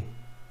 70.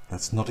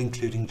 That's not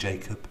including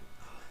Jacob.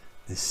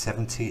 There's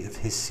 70 of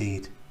his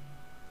seed,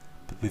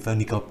 but we've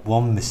only got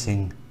one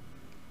missing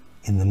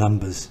in the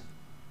numbers.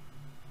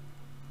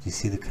 Do you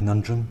see the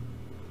conundrum?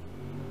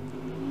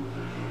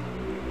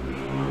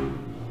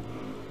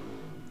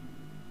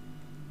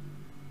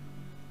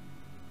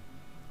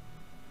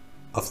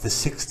 Of the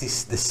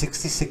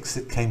 66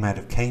 that came out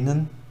of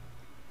Canaan,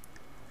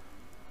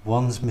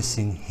 one's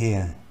missing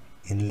here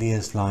in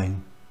Leah's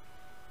line,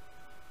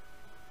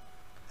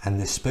 and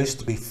there's supposed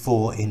to be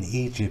 4 in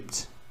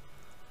Egypt,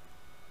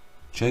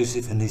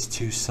 Joseph and his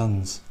 2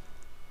 sons,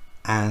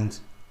 and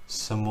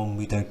someone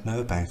we don't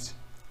know about.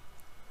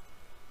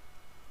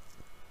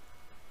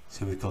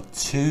 So we've got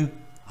 2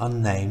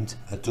 unnamed,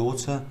 a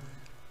daughter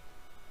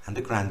and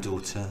a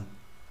granddaughter,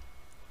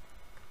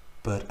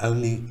 but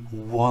only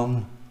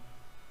one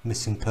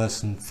missing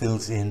person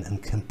fills in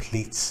and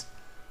completes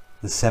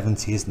the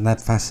 70. Isn't that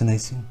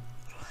fascinating?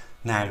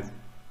 Now,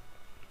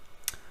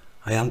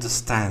 I do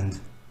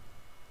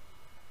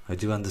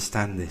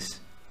understand this,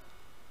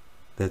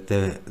 that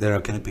there are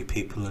going to be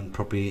people, and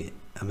probably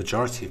a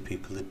majority of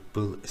people, that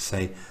will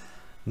say,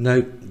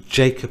 no,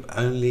 Jacob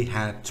only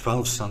had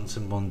 12 sons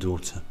and 1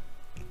 daughter,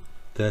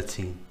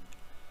 13.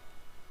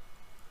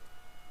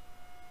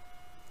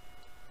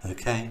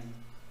 Okay.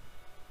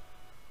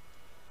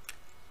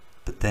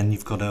 But then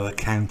you've got to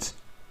account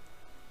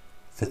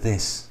for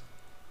this.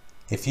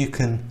 If you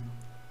can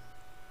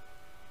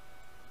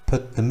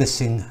put the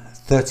missing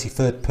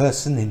 33rd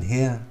person in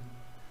here,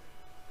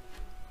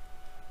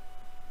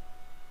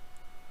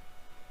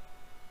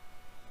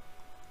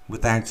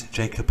 without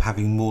Jacob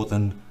having more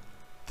than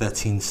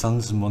 13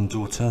 sons and 1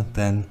 daughter,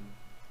 then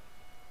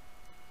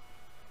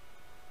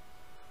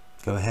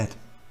go ahead.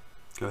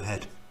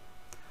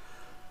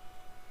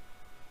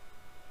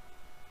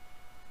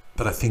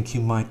 But I think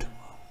you might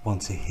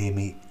want to hear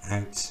me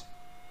out.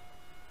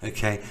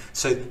 Okay,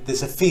 so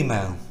there's a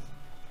female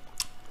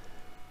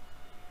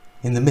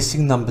in the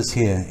missing numbers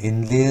here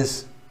in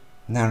Leah's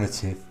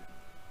narrative.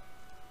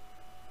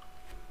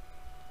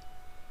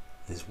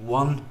 There's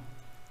one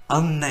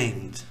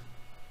unnamed.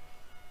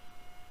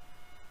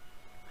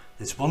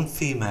 There's one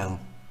female.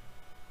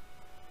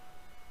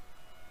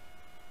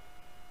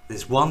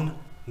 There's one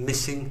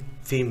missing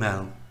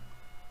female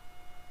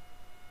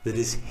that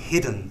is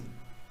hidden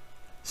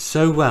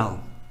so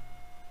well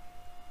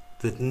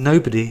that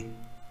nobody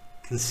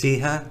can see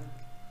her.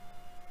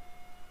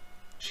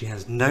 She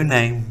has no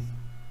name.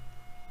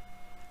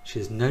 She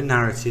has no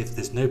narrative.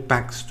 There's no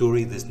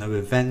backstory. There's no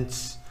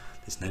events.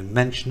 There's no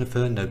mention of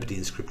her. Nobody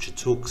in scripture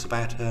talks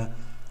about her,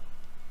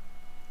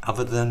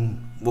 other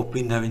than what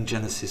we know in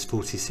Genesis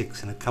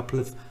 46 and a couple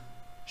of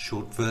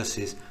short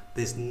verses.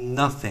 There's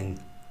nothing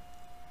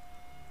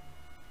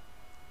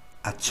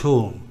at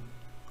all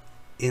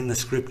in the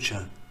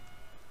scripture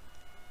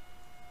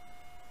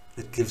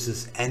that gives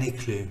us any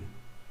clue.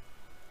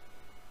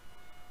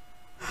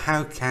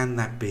 How can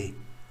that be?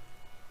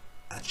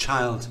 A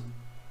child,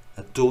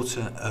 a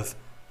daughter of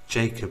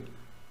Jacob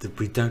that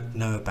we don't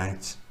know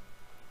about?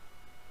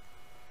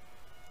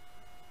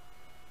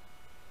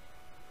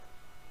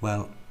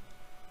 Well,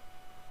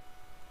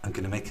 I'm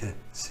going to make a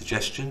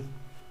suggestion.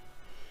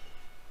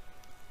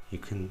 You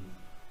can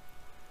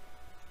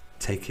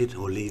take it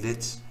or leave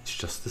it. It's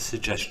just a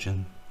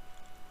suggestion.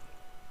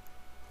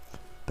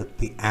 But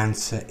the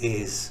answer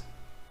is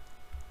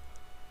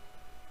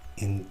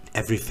in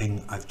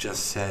everything I've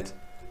just said.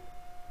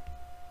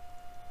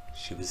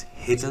 She was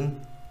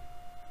hidden.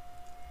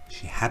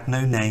 She had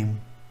no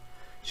name.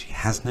 She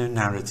has no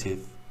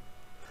narrative.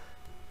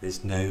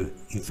 There's no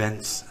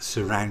events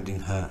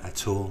surrounding her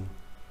at all.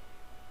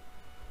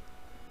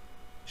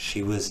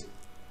 She was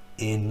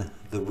in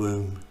the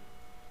womb.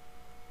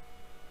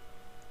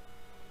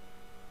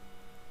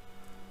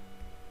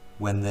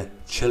 when the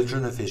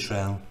children of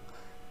Israel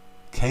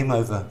came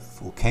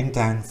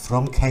down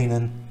from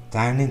Canaan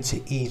down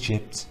into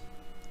Egypt,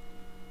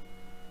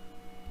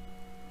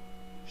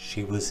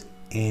 she was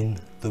in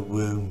the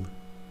womb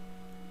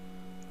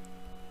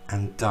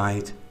and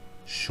died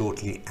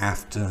shortly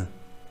after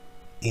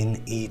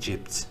in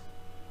Egypt.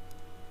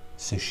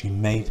 So she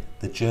made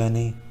the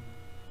journey.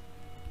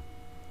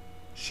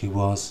 She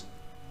was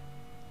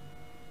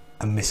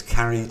a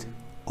miscarried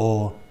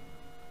or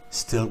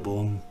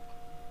stillborn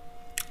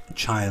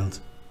child.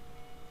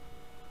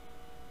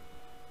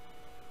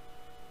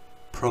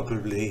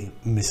 Probably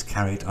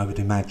miscarried, I would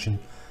imagine,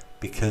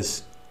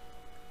 because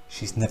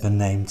she's never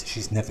named,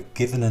 she's never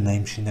given a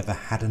name, she never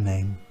had a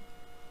name.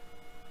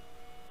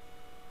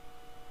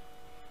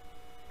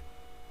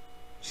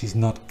 She's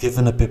not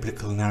given a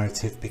biblical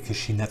narrative because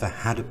she never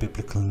had a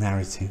biblical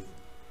narrative.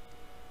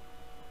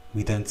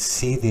 We don't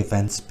see the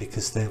events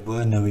because there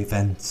were no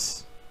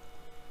events.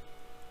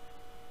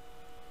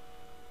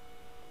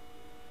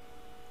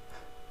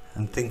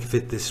 And think of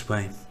it this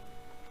way.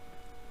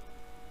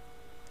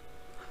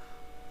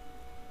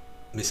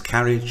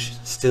 Miscarriage,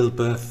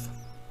 stillbirth,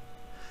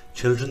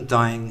 children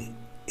dying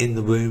in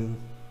the womb.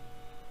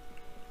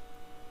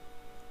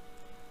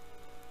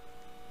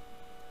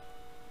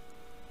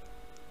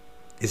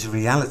 Is a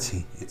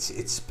reality.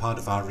 It's part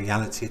of our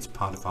reality, it's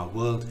part of our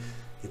world,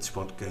 it's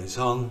what goes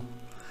on.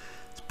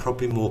 It's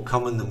probably more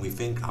common than we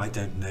think. I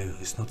don't know,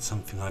 it's not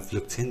something I've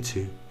looked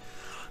into.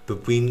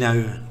 But we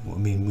know,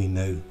 we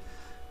know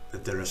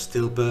that there are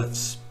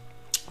stillbirths,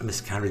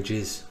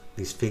 miscarriages.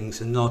 These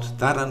things are not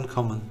that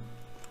uncommon.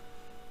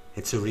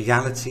 It's a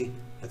reality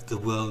of the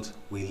world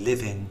we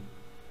live in.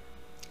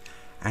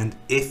 And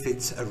if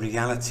it's a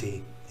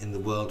reality in the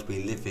world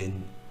we live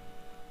in,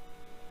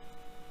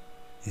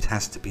 it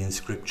has to be in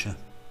Scripture.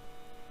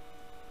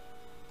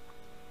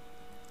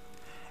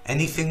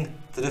 Anything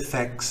that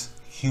affects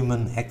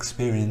human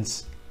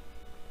experience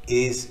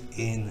is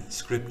in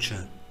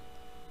Scripture.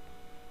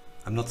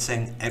 I'm not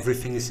saying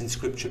everything is in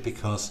Scripture,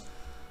 because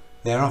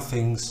there are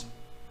things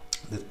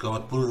that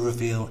God will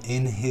reveal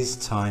in His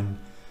time,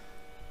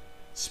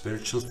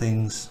 spiritual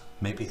things,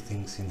 maybe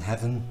things in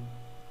heaven,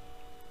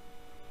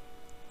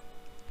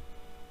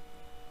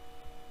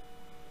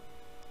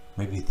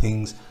 maybe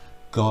things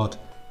God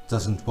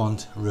doesn't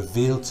want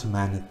revealed to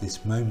man at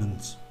this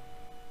moment.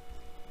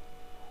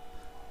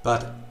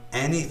 But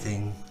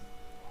anything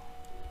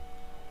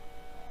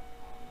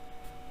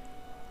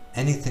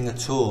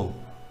at all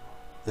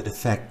that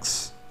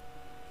affects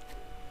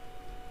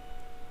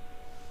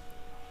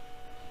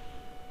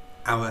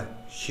our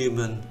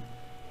human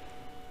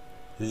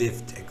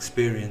lived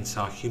experience,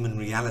 our human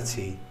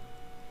reality,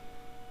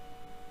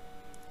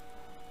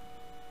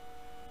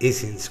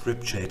 is in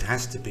Scripture. It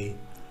has to be.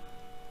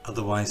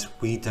 Otherwise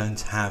we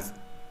don't have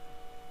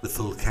the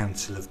full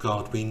counsel of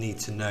God. We need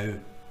to know,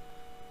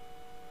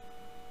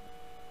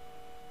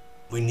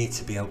 we need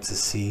to be able to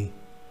see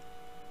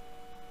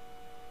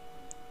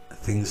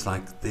things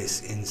like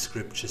this in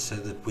Scripture so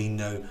that we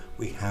know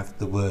we have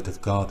the Word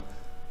of God.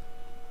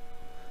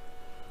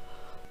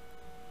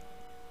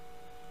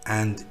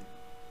 And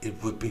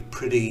it would be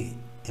pretty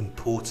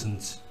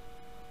important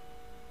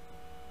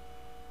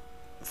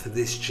for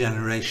this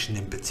generation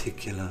in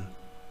particular,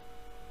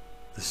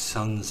 the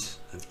sons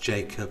of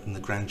Jacob and the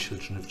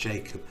grandchildren of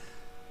Jacob,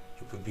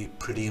 it would be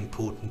pretty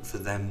important for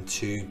them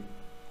to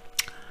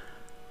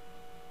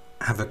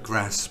have a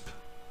grasp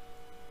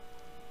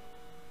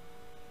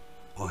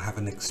or have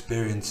an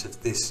experience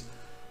of this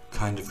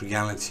kind of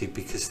reality,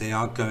 because they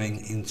are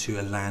going into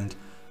a land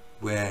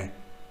where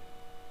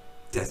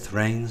death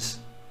reigns,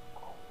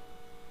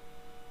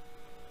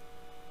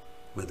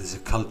 where there's a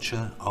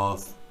culture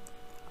of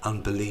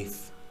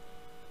unbelief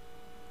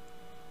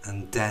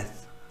and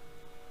death.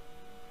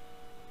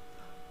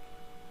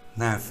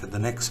 Now for the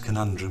next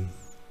conundrum.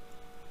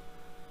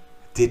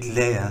 Did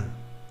Leah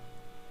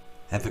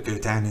ever go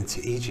down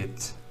into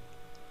Egypt?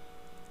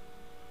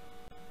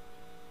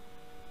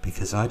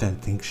 Because I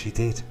don't think she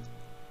did.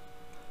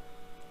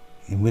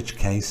 In which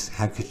case,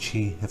 how could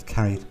she have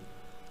carried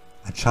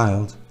a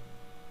child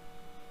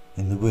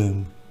in the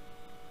womb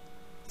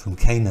from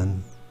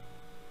Canaan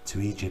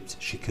to Egypt?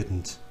 She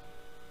couldn't.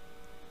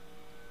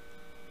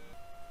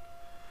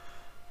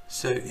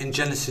 So in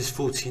Genesis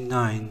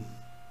 49,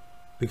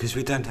 because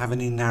we don't have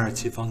any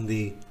narrative on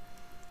the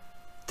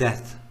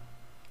death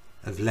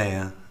of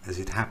Leah as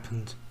it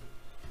happened,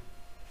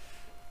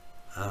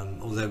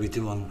 although we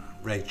do on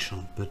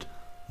Rachel, but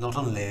not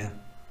on Leah.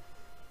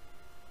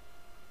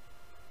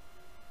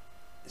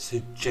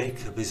 So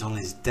Jacob is on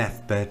his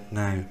deathbed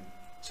now.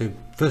 So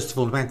first of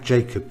all, about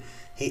Jacob,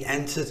 he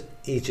entered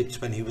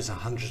Egypt when he was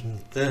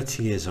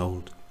 130 years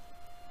old.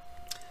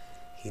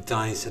 He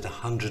dies at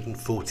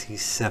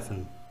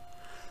 147.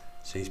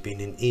 So he's been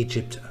in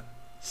Egypt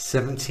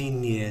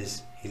 17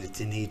 years. He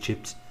lived in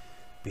Egypt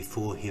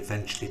before he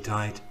eventually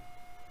died.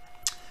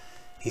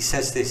 He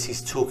says this,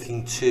 he's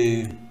talking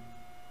to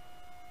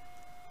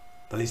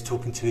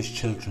his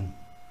children.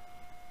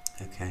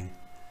 Okay.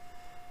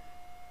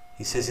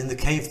 He says, in the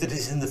cave that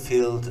is in the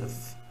field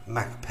of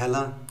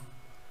Machpelah,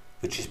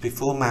 which is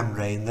before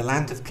Mamre, in the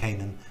land of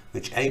Canaan,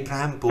 which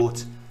Abraham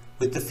bought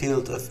with the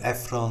field of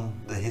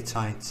Ephron the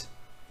Hittite,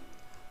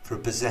 for a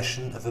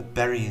possession of a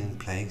burying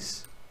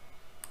place.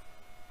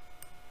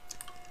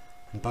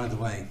 And by the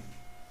way,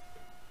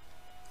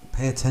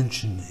 pay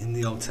attention in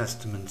the Old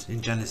Testament,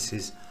 in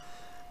Genesis,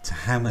 to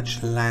how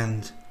much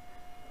land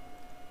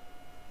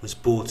was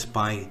bought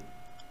by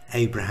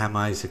Abraham,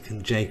 Isaac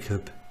and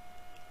Jacob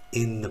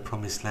in the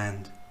Promised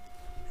Land.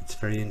 It's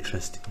very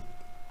interesting.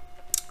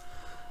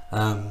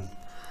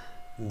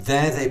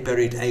 There they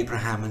buried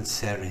Abraham and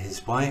Sarah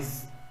his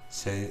wife.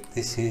 So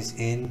this is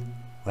in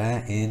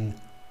where? In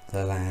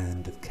the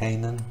land of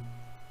Canaan,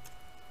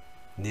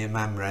 near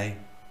Mamre.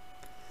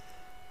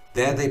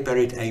 There they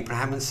buried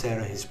Abraham and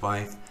Sarah his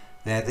wife.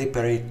 There they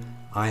buried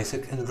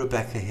Isaac and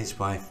Rebekah his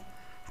wife.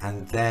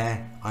 And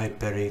there I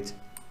buried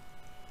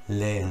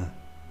Leah.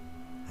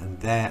 And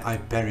there I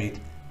buried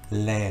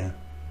Leah.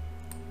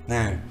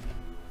 Now,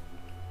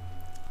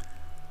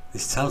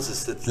 this tells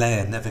us that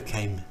Leah never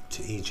came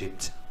to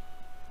Egypt,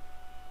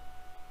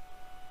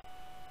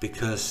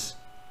 because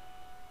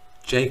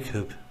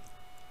Jacob,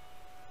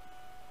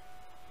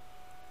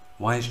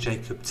 why is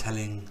Jacob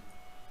telling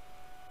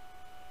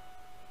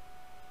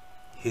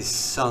his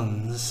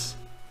sons?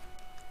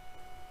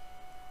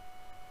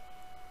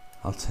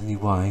 I'll tell you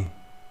why.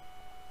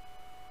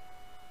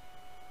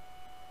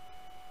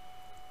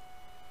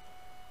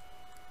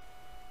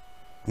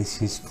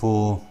 This is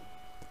for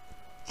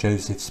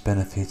Joseph's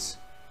benefit.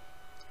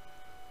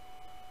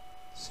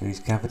 So he's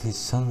gathered his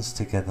sons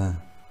together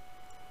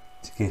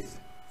to give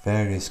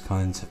various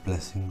kinds of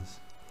blessings.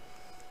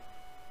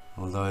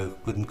 Although I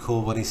wouldn't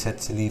call what he said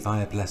to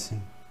Levi a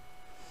blessing.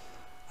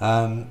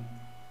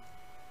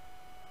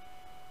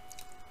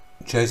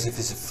 Joseph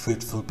is a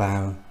fruitful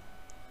bough,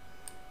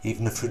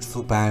 even a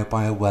fruitful bough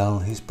by a well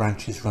whose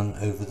branches run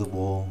over the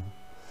wall.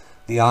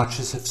 The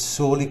archers have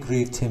sorely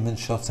grieved him and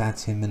shot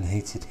at him and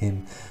hated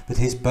him, but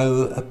his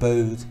bow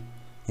abode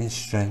in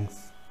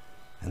strength,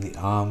 and the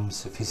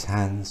arms of his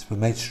hands were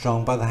made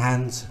strong by the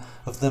hands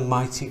of the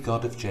mighty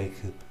God of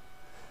Jacob.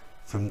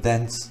 From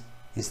thence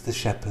is the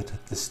shepherd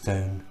of the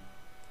stone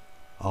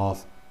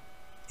of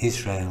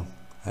Israel.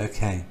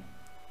 Okay.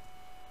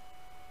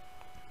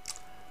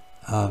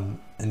 And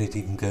it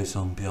even goes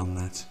on beyond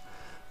that.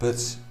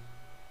 But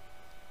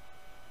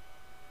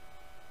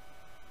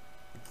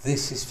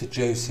this is for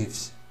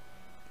Joseph's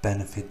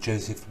benefit.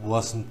 Joseph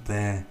wasn't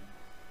there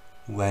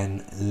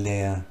when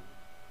Leah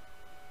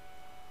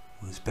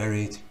was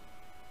buried.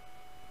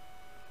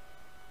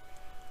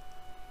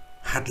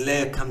 Had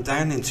Leah come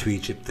down into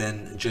Egypt,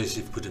 then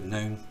Joseph would have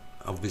known,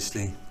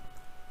 obviously.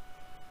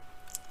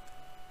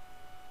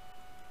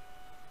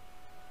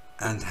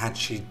 And had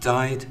she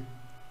died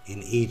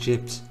in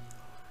Egypt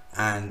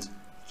and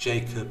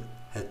Jacob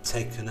had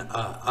taken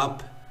her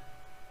up,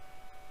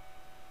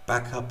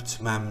 back up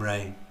to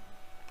Mamre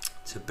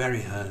to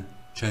bury her,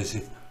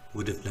 Joseph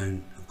would have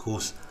known. Of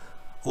course,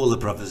 all the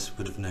brothers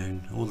would have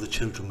known, all the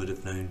children would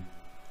have known.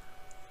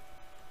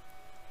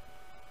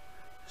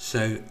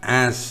 So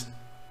as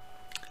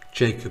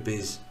Jacob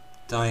is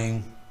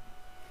dying,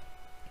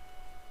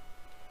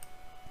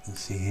 you'll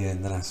see here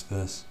in the last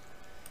verse,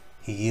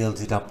 he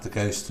yielded up the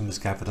ghost and was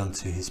gathered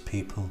unto his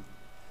people.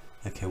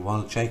 Okay,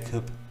 while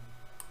Jacob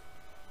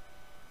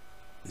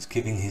is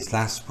giving his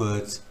last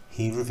words,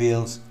 he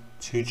reveals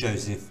to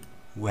Joseph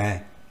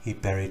where he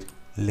buried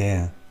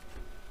Leah.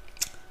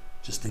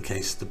 Just in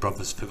case the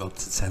brothers forgot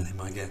to tell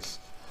him, I guess.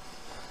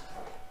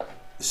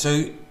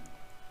 So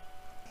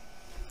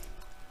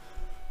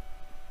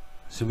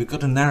we've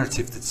got a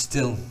narrative that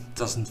still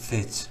doesn't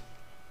fit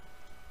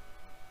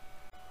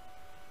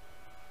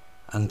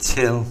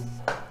until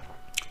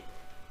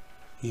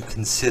you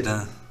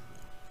consider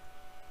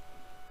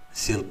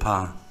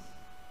Silpah,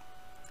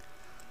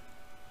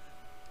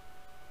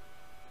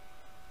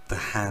 the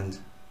hand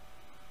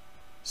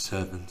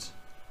servant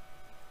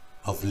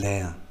of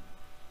Leah.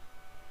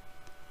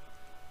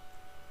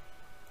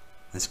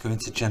 Let's go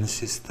into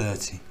Genesis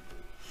 30.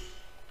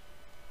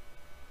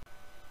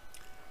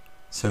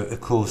 So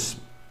of course,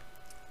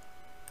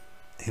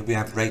 here we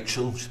have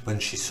Rachel. When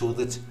she saw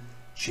that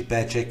she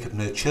bare Jacob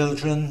no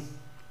children,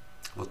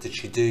 what did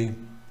she do?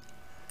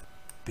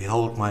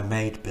 Behold, my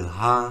maid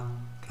Bilhah,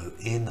 go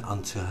in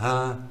unto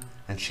her,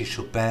 and she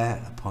shall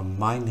bear upon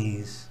my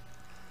knees,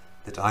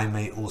 that I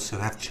may also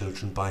have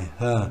children by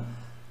her.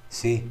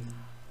 See,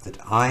 that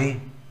I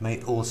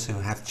may also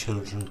have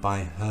children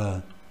by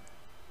her.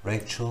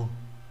 Rachel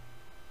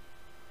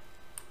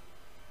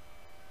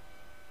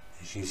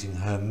is using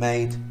her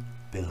maid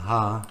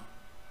Bilhah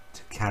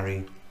to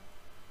carry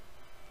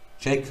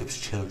Jacob's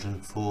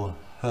children for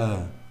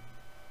her.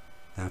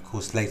 Now of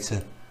course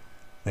later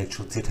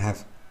Rachel did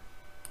have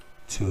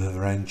two of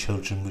her own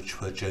children, which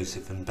were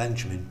Joseph and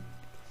Benjamin.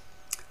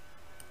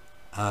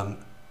 And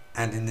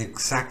in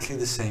exactly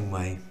the same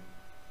way,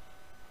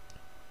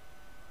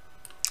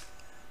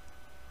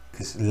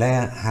 because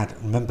Leah had,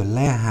 remember,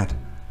 Leah had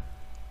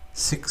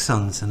 6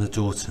 sons and a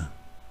daughter.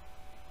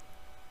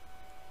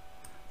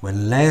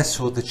 When Leah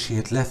saw that she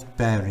had left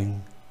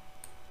bearing,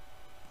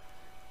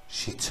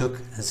 she took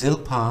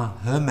Zilpah,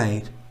 her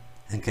maid,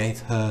 and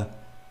gave her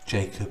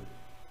Jacob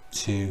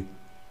to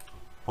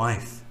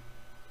wife.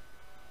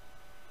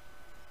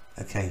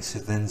 Okay, so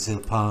then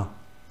Zilpah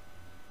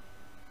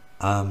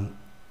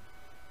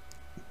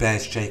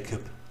bears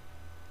Jacob,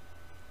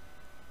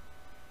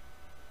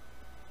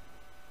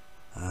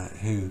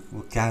 who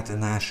were Gad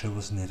and Asher,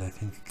 wasn't it? I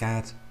think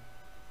Gad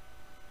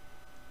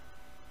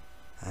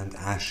and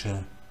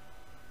Asher.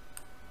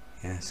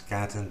 Yes,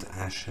 Gad and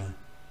Asher.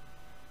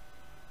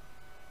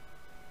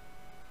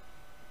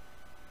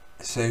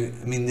 So,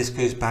 I mean, this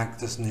goes back,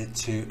 doesn't it,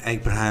 to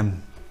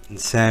Abraham and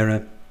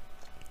Sarah.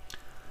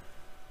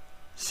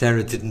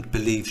 Sarah didn't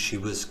believe she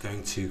was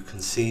going to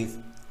conceive,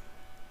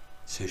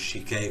 so she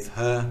gave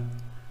her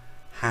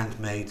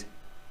handmaid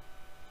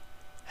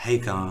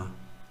Hagar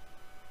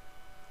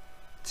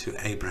to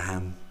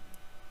Abraham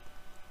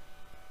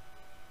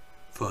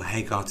for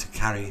Hagar to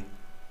carry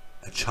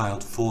a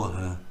child for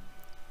her.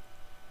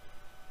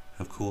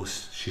 Of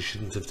course, she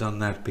shouldn't have done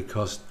that,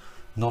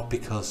 not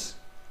because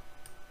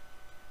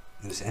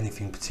there was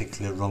anything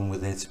particular wrong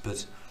with it,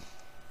 but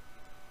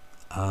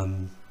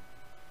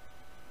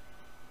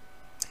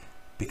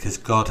because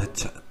God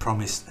had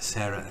promised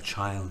Sarah a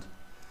child.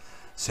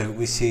 So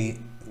we see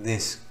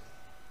this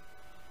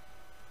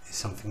is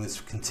something that's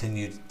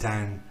continued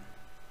down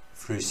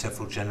through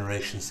several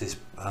generations, this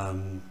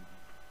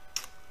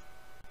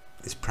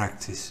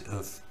practice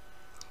of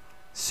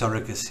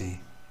surrogacy.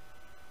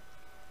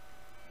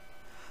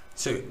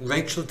 So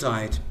Rachel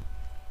died,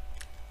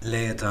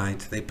 Leah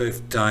died, they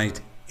both died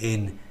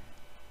in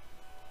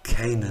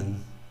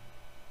Canaan.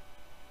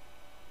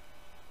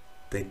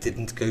 They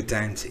didn't go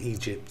down to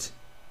Egypt.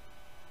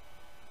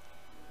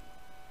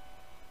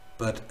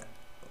 But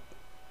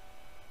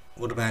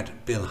what about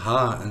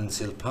Bilhah and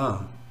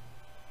Zilpah?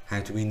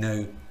 How do we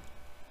know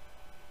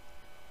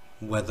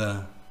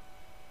whether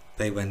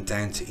they went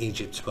down to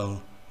Egypt?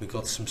 Well, we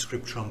got some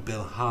scripture on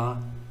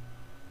Bilhah.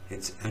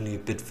 It's only a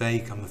bit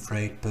vague, I'm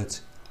afraid,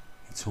 but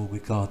it's all we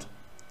got.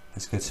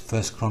 Let's go to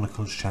 1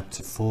 Chronicles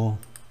chapter 4.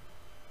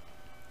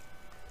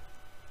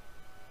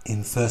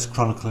 In 1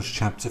 Chronicles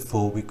chapter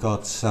 4 we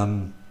got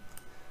some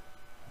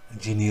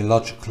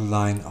genealogical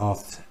line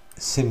of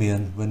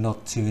Simeon. We're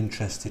not too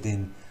interested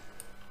in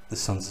the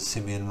sons of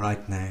Simeon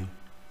right now,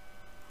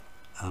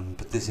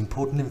 but there's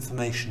important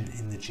information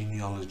in the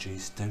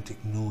genealogies, don't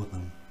ignore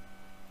them.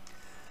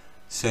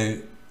 So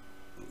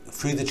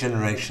through the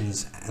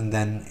generations, and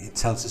then it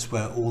tells us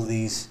where all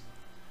these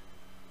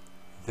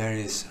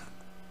various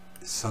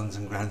sons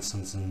and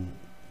grandsons and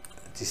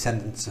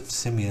descendants of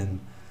Simeon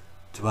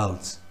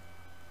dwelt.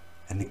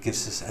 And it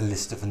gives us a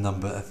list of a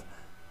number of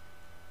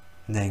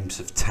names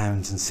of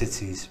towns and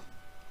cities.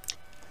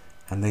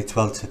 And they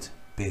dwelt at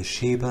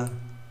Beersheba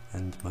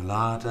and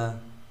Malada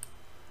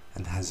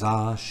and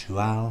Hazar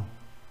Shual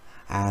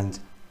and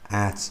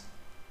at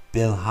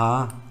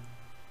Bilhah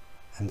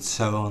and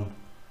so on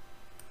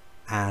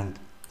and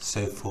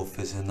so forth.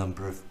 There's a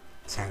number of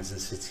towns and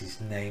cities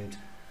named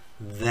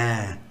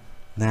there.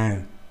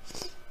 Now,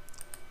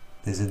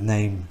 there's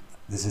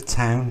a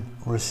town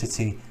or a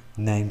city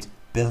named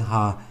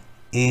Bilhah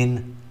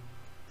in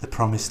the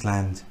promised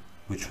land,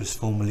 which was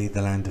formerly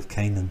the land of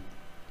Canaan,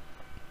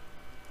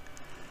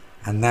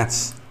 and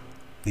that's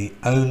the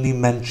only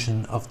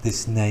mention of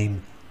this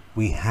name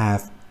we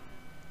have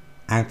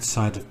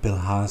outside of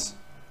Bilhah's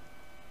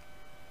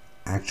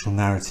actual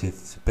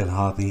narrative.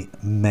 Bilhah, the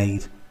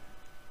maid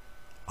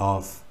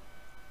of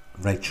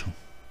Rachel.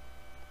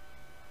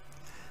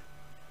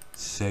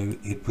 So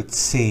it would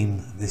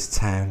seem this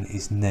town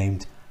is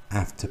named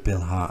after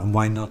Bilhah, and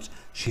why not?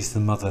 She's the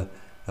mother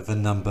of a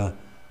number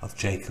of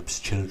Jacob's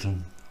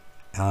children.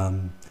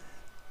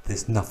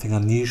 There's nothing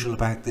unusual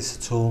about this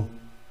at all.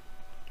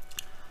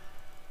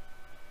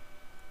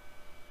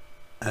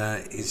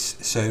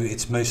 So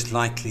it's most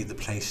likely the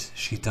place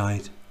she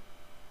died,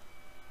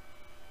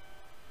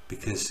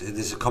 because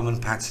there's a common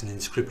pattern in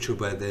scripture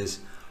where there's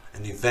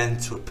an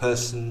event or a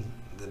person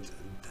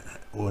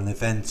or an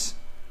event,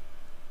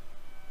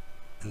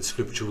 and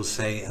scripture will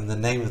say, and the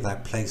name of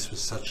that place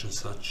was such and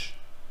such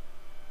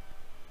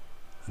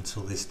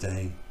until this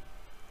day.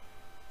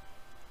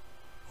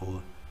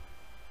 Or,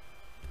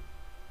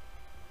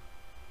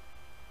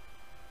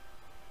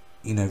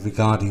 you know,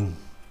 regarding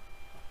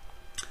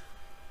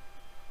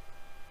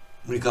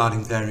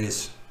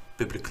various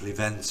biblical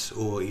events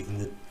or even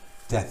the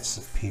deaths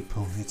of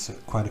people. It's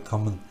quite a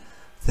common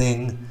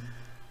thing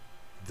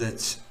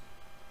that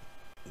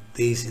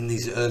in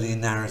these earlier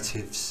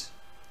narratives,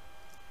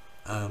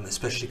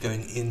 especially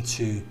going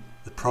into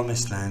the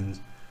promised land,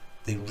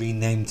 they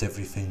renamed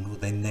everything, or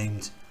they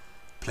named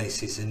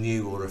places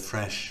anew or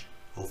afresh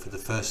or for the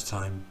first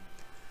time,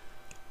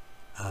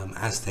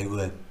 as they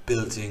were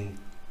building,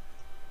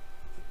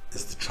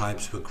 as the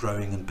tribes were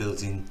growing and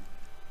building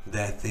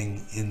their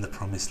thing in the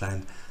promised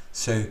land.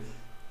 So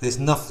there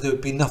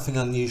would be nothing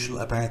unusual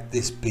about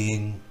this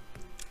being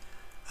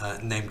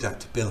named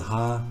after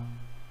Bilhah,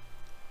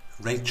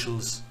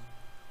 Rachel's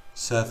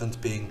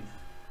servant being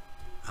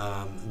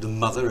the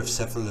mother of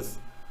several of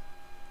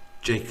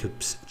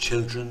Jacob's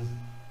children.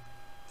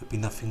 There'd be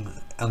nothing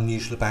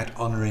unusual about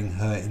honouring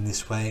her in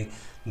this way,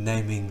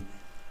 naming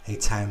a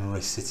town or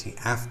a city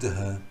after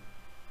her.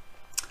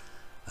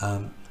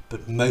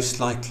 But most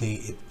likely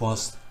it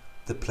was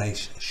the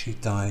place she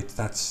died.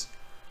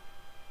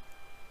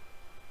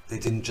 They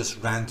didn't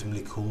just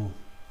randomly call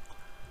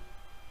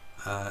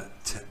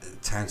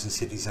towns and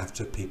cities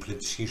after people.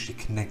 It's usually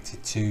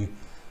connected to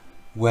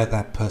where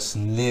that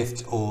person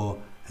lived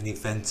or an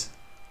event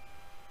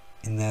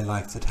in their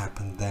life that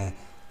happened there.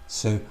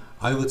 So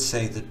I would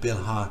say that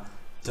Bilhah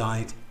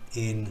died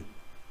in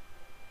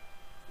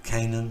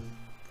Canaan,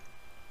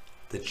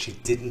 that she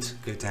didn't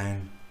go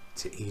down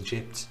to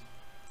Egypt.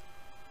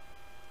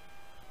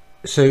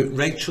 So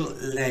Rachel,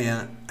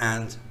 Leah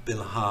and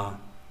Bilhah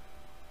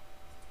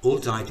all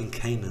died in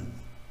Canaan,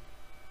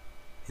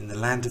 in the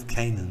land of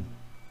Canaan,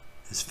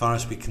 as far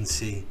as we can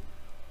see.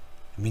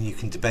 I mean, you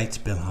can debate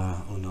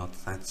Bilhah or not,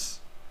 that's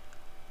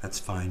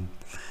fine.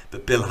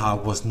 But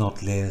Bilhah was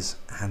not Leah's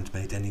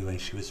handmaid anyway,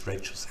 she was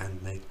Rachel's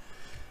handmaid.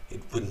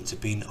 It wouldn't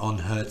have been on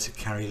her to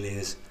carry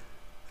Leah's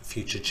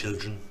future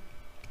children.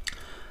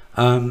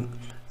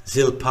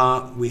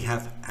 Zilpah, we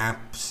have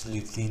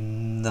absolutely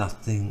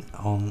nothing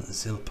on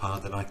Zilpah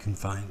that I can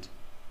find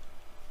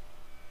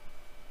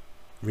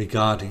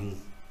regarding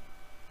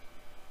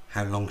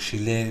how long she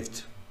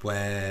lived,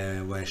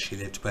 where she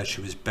lived, where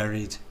she was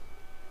buried,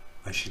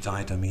 where she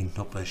died, I mean,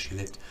 not where she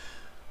lived,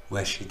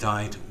 where she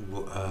died,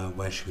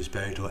 where she was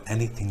buried, or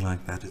anything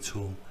like that at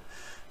all.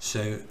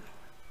 So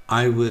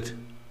I would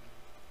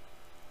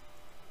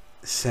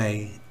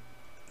say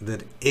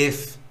that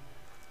if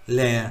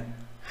Leah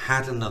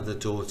had another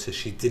daughter,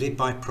 she did it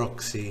by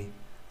proxy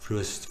through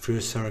a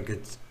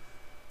surrogate,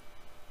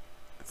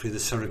 through the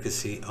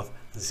surrogacy of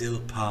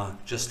Zilpah,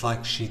 just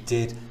like she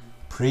did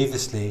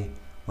previously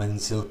when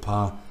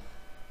Zilpah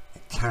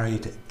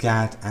carried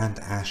Gad and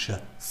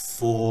Asher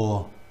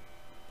for,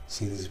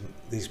 see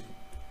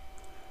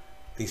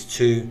these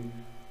two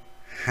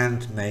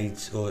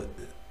handmaids or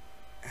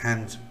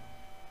hand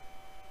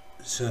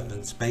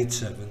servants, maid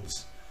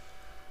servants.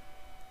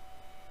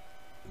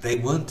 They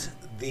weren't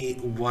the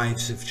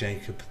wives of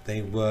Jacob,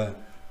 they were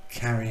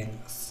carrying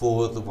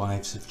for the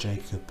wives of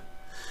Jacob.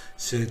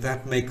 So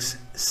that makes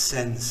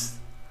sense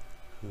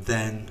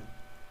then,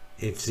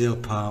 if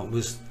Zilpah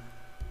was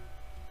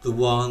the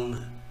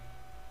one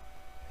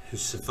who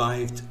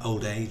survived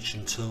old age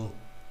until,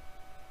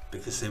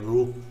 because they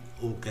were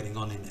all getting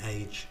on in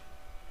age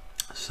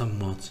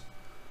somewhat,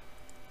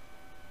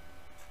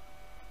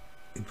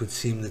 it would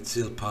seem that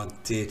Zilpah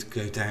did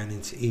go down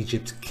into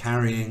Egypt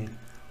carrying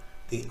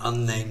the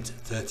unnamed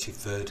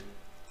 33rd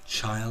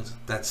child.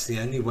 That's the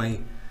only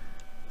way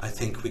I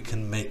think we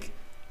can make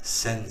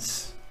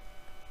sense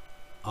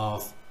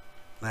of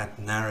that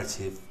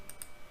narrative.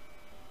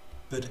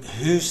 But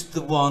who's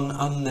the one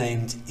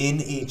unnamed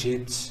in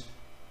Egypt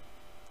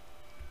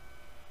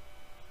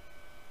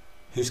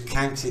who's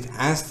counted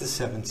as the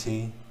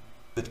 70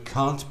 but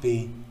can't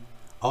be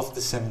of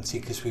the 70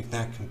 because we've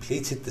now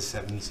completed the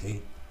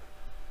 70?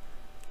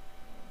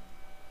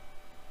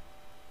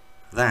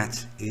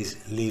 That is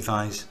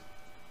Levi's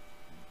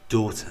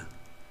daughter,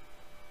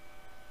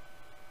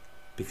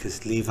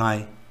 because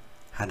Levi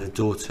had a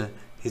daughter.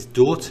 His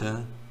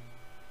daughter,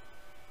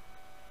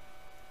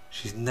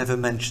 she's never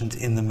mentioned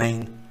in the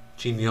main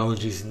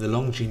genealogies, in the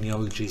long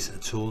genealogies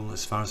at all,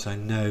 as far as I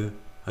know.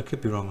 I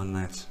could be wrong on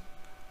that.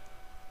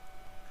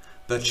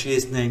 But she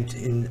is named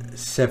in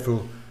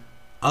several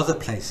other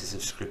places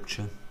of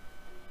scripture.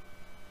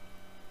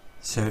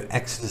 So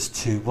Exodus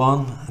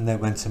 2:1, and there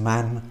went a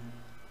man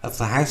of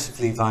the house of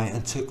Levi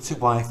and took to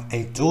wife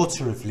a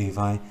daughter of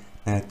Levi.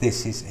 Now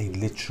this is a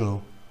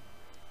literal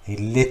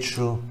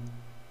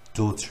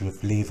daughter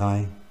of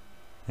Levi.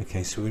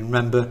 Okay, so we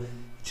remember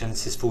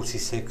Genesis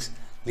 46,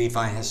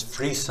 Levi has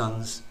 3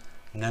 sons,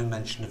 no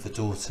mention of a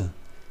daughter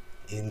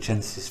in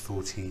Genesis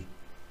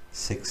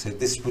 46. So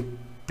this would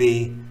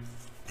be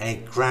a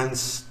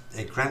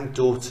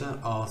granddaughter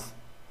of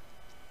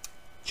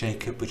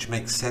Jacob, which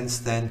makes sense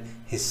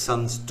then. His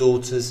sons'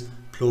 daughters,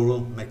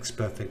 plural, makes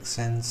perfect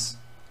sense.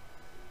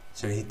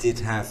 So he did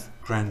have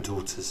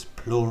granddaughters,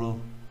 plural.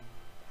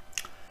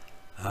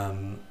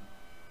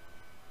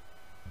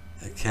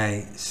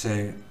 Okay,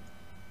 so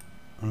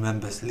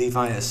remember,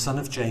 Levi, a son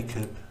of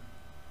Jacob.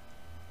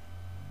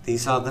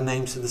 These are the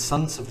names of the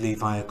sons of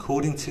Levi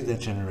according to their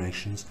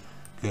generations: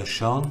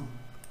 Gershon,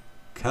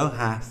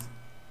 Kohath,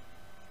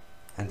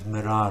 and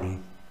Merari.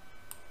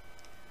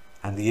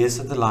 And the years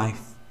of the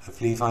life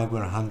of Levi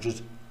were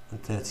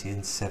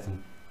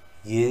 137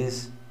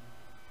 years.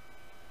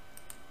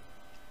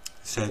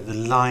 So the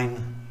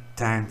line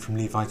down from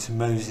Levi to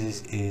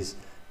Moses is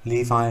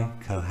Levi,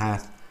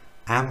 Kohath,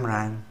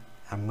 Amram.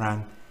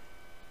 Amram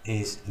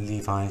is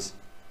Levi's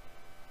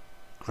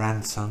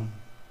grandson,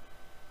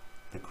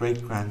 the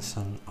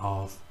great-grandson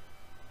of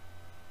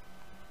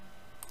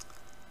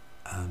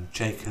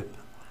Jacob,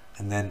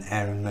 and then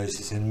Aaron,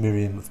 Moses and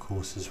Miriam, of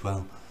course, as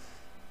well,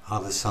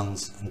 are the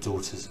sons and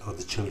daughters of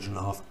the children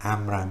of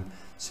Amram.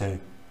 So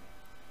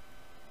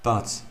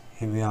But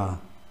here we are,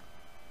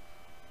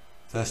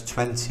 verse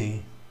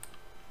 20.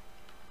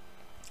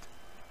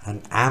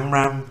 And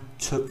Amram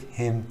took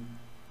him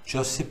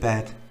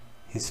Jochebed,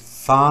 his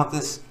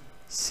father's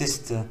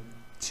sister,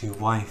 to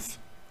wife.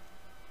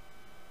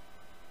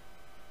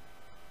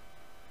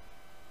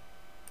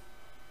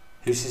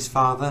 Who's his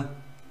father?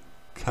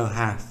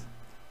 Kohath.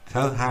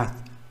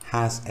 Kohath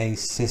has a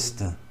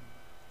sister.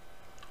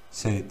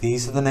 So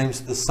these are the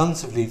names of the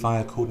sons of Levi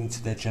according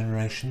to their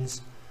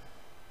generations: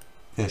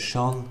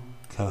 Gershon,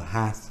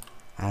 Kohath,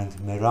 and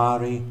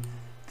Merari.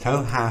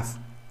 Kohath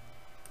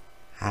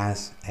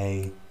has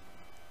a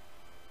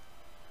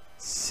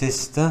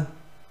sister.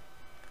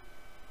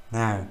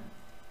 Now,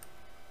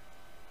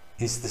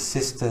 is the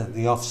sister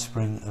the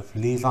offspring of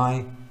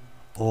Levi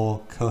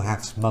or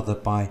Kohath's mother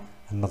by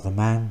another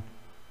man?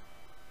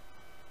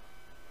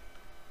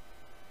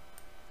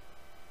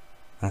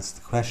 That's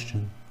the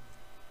question.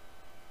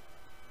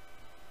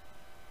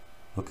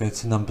 We'll go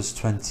to Numbers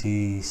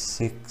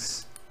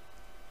 26.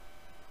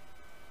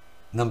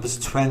 Numbers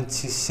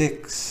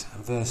 26,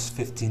 verse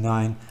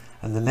 59.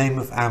 And the name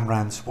of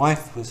Amram's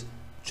wife was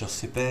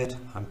Jochebed.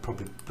 I'm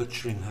probably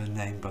butchering her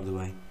name, by the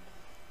way.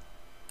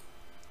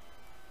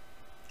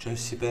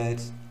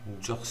 Jochebed,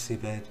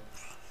 Jochebed.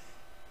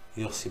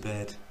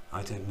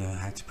 I don't know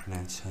how to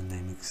pronounce her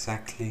name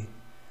exactly.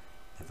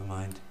 Never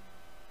mind.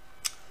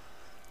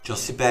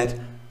 Jochebed,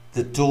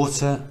 the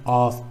daughter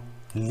of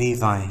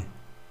Levi,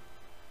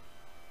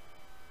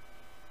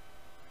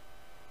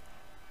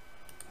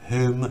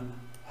 whom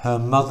her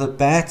mother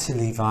bare to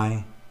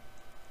Levi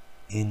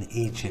in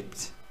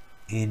Egypt.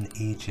 In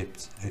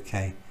Egypt,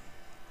 okay.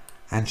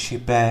 And she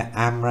bare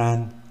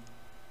Amram,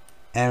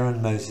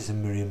 Aaron, Moses,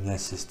 and Miriam, their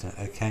sister,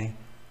 okay.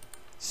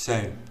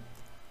 So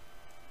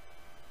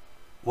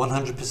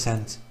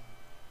 100%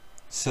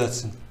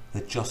 certain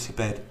that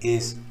Jochebed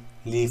is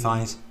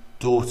Levi's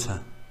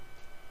daughter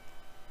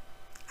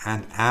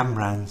and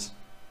Amram's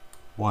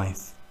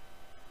wife.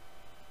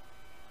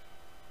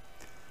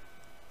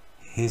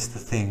 Here's the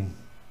thing.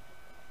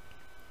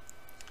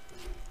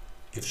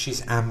 If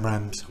she's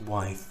Amram's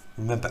wife,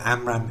 remember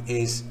Amram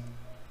is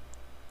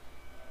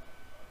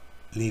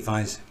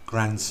Levi's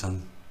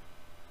grandson.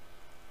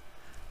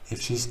 If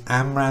she's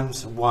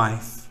Amram's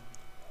wife,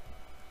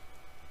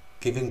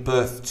 giving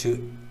birth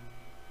to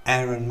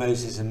Aaron,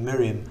 Moses, and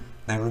Miriam.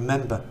 Now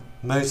remember,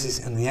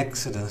 Moses in the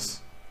Exodus,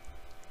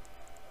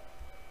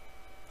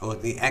 or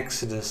the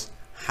Exodus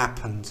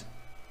happened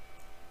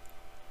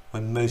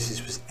when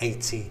Moses was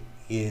 80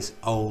 years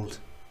old.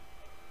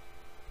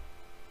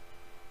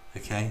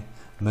 Okay,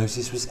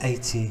 Moses was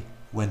 80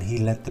 when he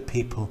led the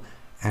people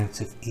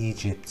out of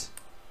Egypt.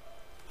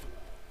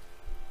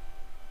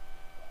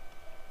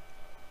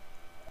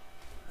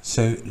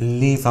 So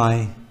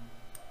Levi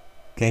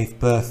gave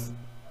birth,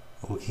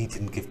 or he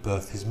didn't give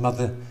birth, his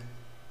mother,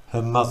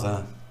 her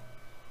mother,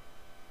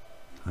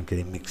 I'm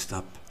getting mixed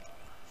up.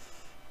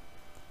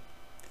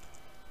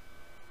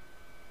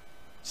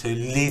 So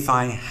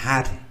Levi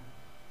had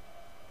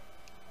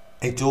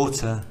a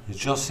daughter,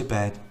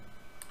 Jochebed,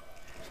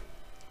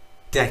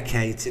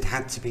 decades, it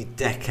had to be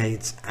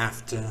decades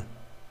after,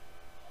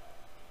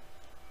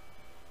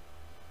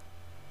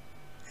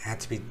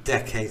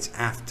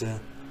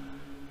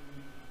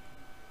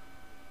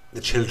 the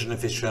children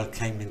of Israel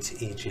came into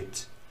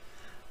Egypt,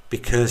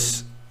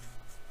 because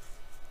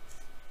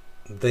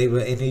they were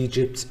in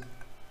Egypt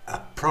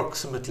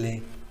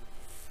approximately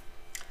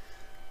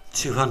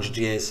 200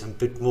 years, and a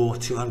bit more,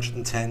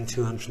 210,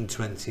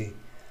 220,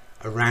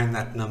 around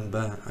that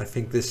number. I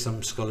think there's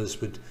some scholars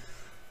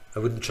I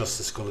wouldn't trust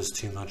the scholars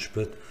too much,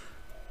 but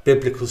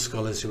biblical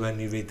scholars who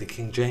only read the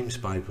King James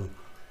Bible,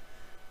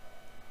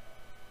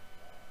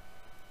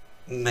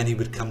 many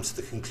would come to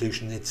the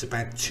conclusion it's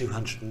about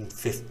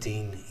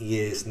 215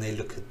 years, and they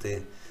look at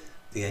the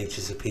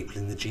ages of people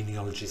in the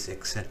genealogies,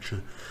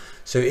 etc.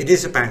 So it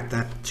is about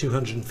that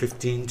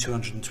 215,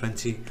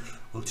 220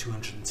 or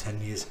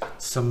 210 years,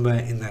 somewhere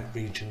in that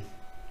region.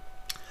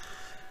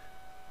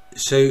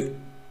 So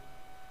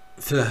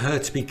for her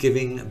to be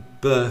giving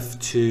birth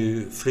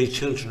to 3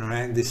 children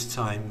around this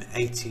time,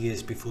 80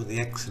 years before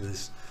the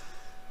Exodus,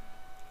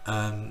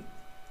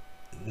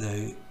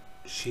 no,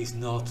 she's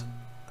not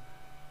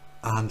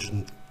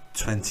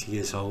 120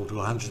 years old or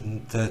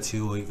 130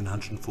 or even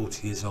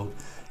 140 years old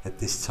at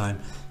this time.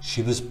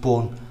 She was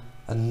born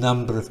a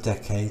number of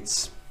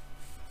decades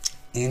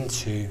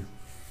into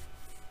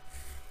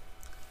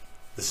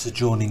the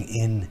sojourning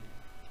in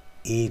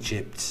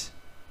Egypt.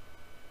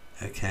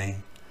 Okay,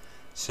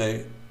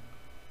 so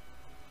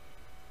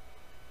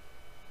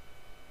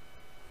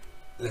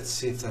let's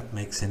see if that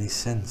makes any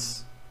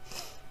sense.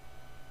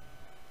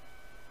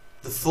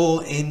 The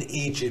 4 in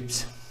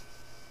Egypt.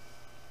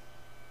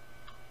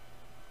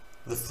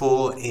 The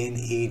 4 in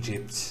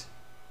Egypt.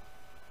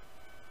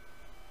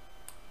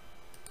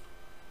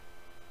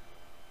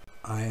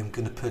 I am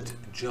going to put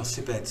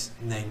Jochebed's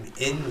name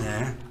in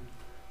there.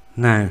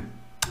 Now,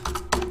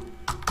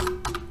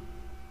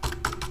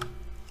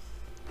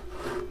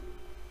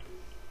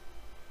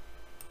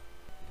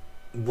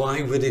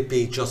 why would it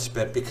be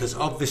Jochebed? Because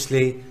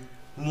obviously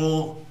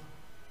more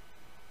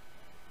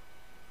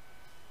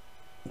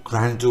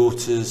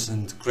granddaughters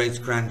and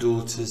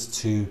great-granddaughters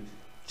to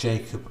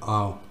Jacob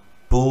are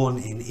born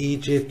in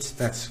Egypt.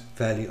 That's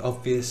fairly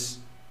obvious.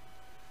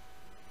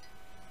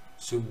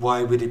 So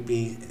why would it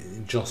be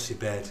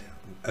Jochebed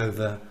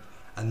over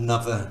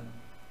another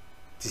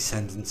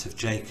descendant of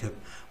Jacob?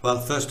 Well,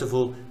 first of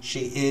all,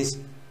 she is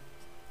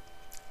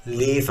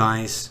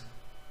Levi's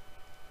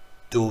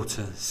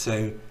daughter,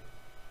 so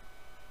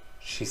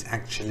she's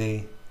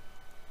actually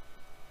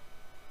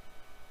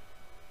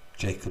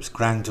Jacob's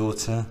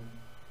granddaughter.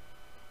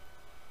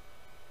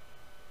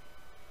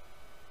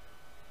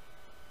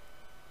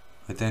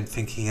 I don't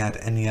think he had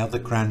any other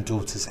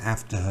granddaughters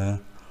after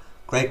her.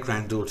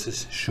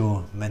 Great-granddaughters,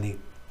 sure, many,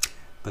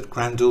 but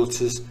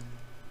granddaughters,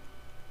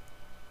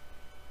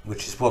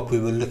 which is what we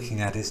were looking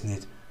at, isn't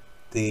it?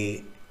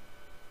 The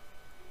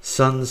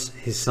sons,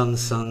 his son's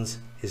sons,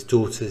 his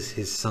daughters,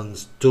 his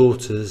son's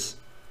daughters.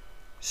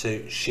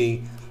 So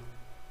she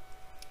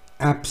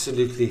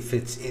absolutely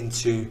fits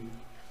into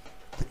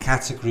the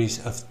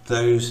categories of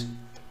those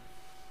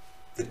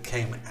that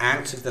came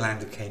out of the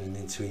land of Canaan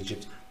into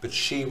Egypt, but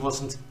she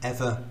wasn't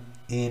ever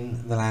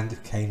in the land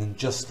of Canaan,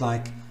 just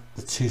like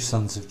the two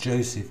sons of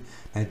Joseph.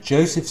 Now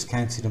Joseph's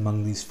counted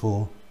among these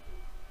four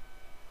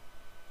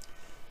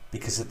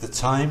because at the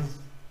time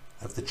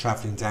of the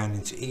travelling down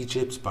into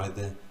Egypt by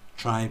the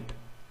tribe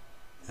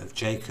of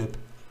Jacob,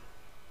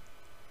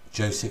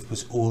 Joseph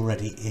was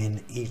already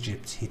in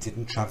Egypt. He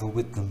didn't travel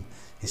with them.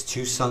 His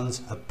two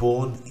sons are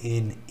born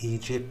in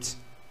Egypt,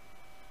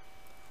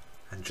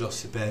 and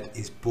Jochebed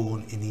is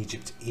born in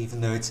Egypt, even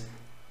though it's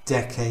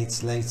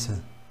decades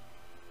later.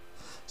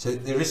 So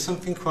there is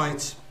something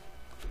quite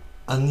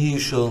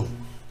unusual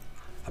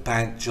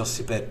about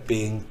Jochebed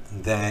being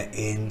there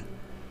in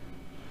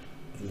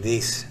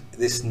this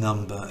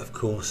number, of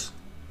course,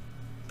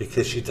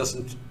 because she's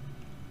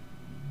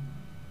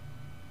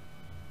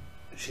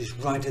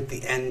right at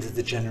the end of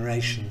the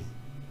generation.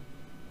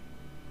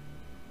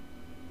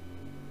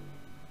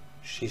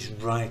 She's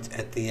right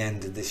at the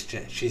end of this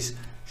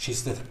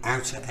she's the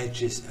outer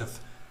edges of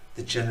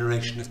the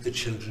generation of the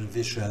children of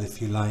Israel, if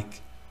you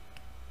like.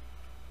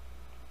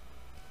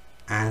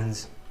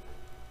 And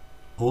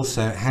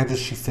also, how does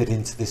she fit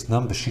into this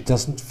number? She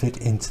doesn't fit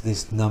into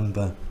this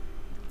number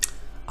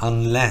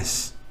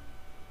unless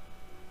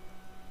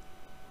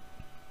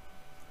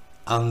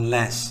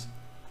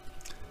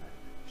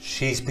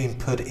she's been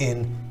put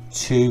in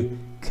to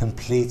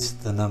complete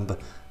the number,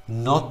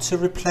 not to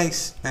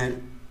replace. Now,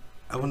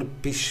 I want to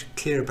be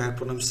clear about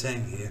what I'm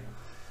saying here.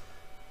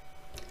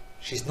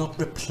 She's not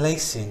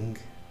replacing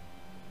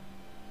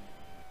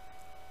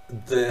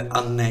the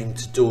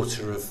unnamed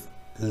daughter of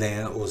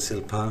Leah or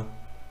Zilpah.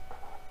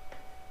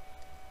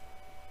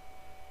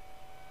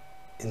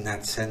 In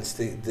that sense,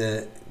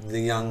 the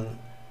young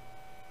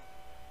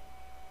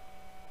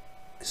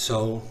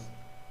soul,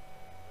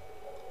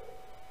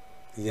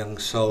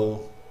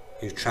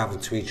 who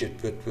travelled to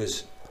Egypt but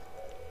was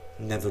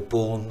never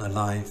born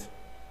alive.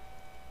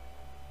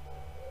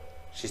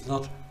 She's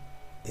not.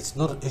 It's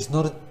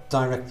not a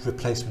direct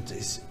replacement.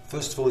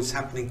 First of all, it's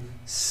happening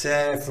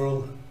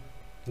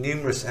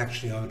numerous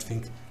actually, I would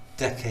think,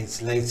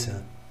 decades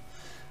later.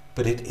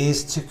 But it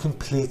is to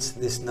complete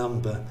this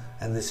number,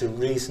 and there's a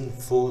reason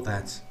for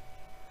that.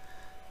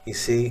 You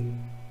see,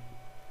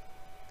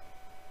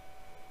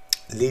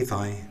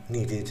 Levi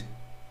needed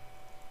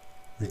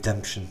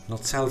redemption,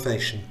 not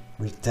salvation,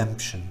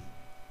 redemption.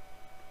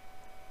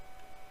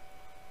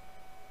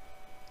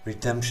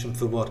 Redemption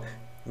for what?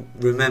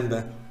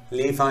 Remember,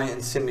 Levi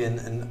and Simeon,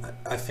 and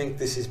I think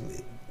this is,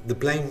 the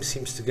blame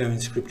seems to go in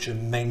scripture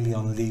mainly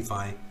on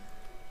Levi,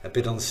 a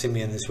bit on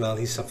Simeon as well.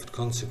 He suffered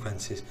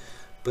consequences,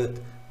 but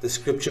the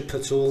scripture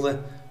puts all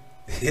the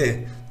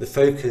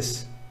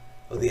focus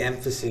or the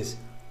emphasis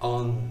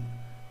on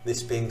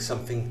this being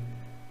something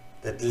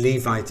that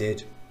Levi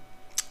did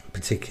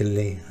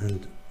particularly,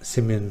 and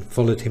Simeon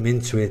followed him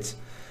into it,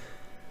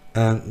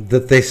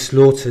 that they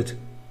slaughtered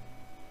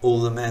all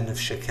the men of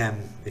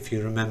Shechem, if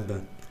you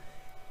remember,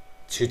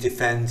 to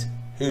defend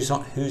whose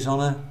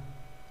honor?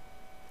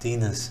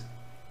 Dinah's.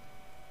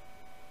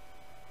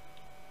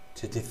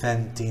 To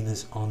defend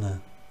Dinah's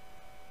honor.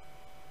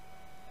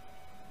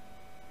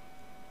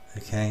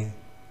 Okay,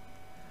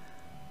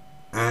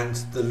 and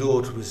the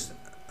Lord was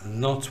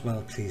not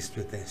well pleased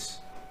with this.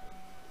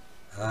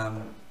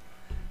 Now,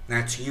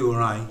 to you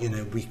or I,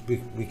 we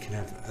can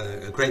have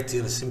a great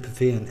deal of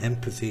sympathy and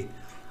empathy.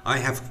 I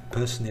have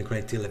personally a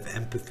great deal of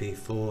empathy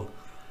for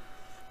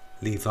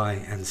Levi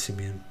and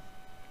Simeon.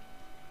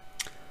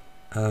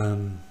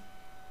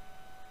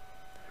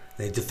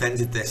 They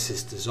defended their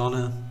sister's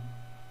honor.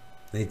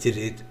 They did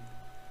it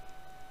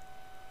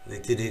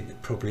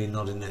probably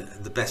not in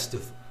the best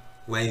of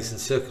ways and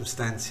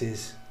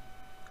circumstances,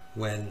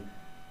 when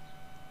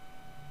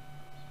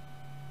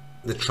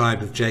the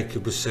tribe of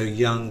Jacob was so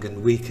young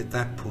and weak at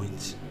that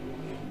point.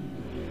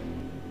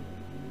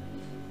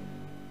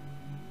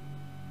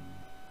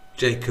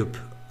 Jacob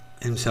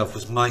himself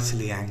was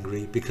mightily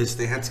angry, because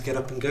they had to get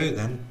up and go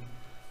then,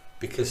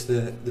 because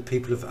the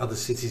people of other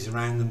cities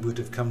around them would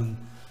have come and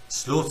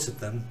slaughtered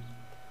them,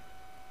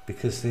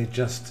 because they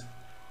just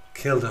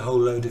killed a whole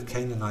load of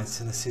Canaanites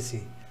in the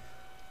city.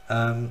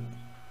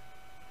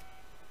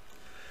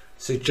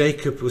 So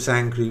Jacob was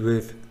angry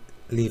with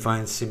Levi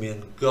and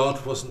Simeon.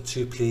 God wasn't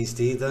too pleased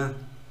either,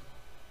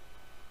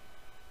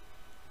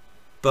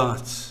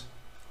 but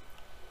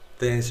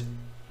there's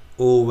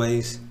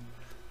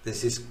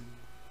this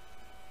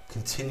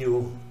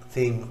continual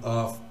theme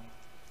of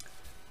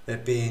there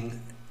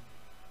being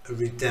a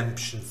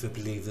redemption for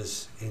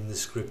believers in the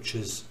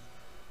scriptures,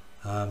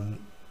 and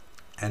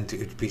it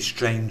would be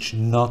strange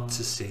not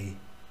to see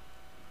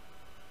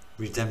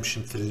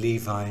redemption for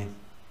Levi.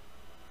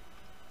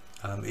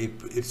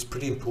 It's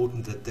pretty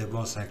important that there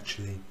was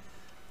actually.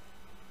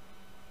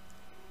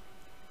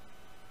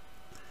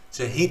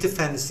 So he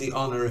defends the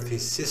honor of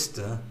his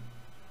sister.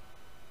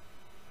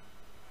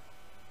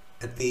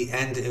 At the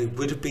end, it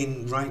would have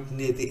been right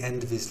near the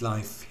end of his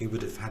life, he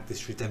would have had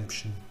this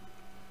redemption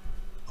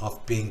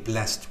of being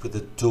blessed with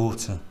a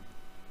daughter.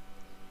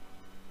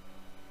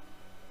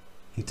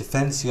 He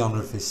defends the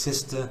honor of his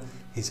sister.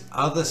 His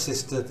other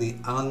sister, the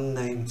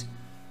unnamed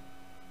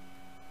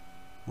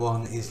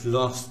one, is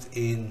lost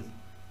in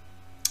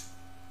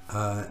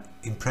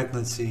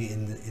pregnancy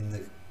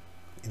in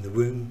the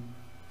womb.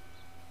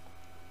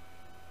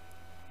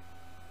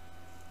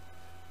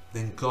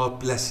 Then God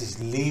blesses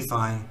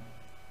Levi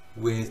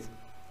with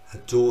a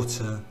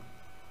daughter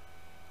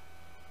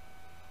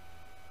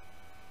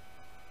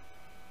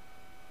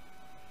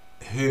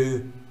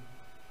who,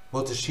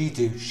 what does she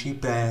do? She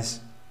bears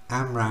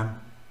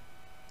Amram,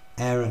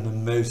 Aaron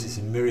and Moses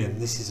and Miriam.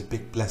 This is a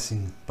big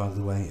blessing, by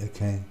the way,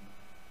 okay?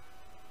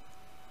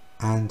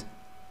 And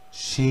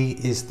she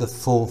is the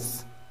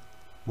fourth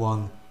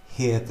one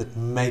here that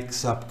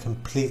makes up,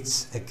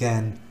 completes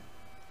again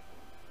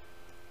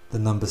the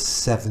number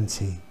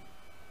 70.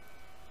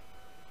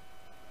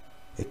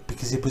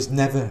 Because it was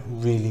never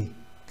really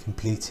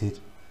completed.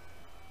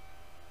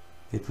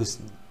 It was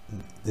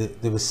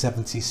there were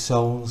 70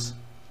 souls,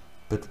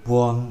 but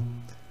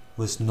one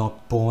was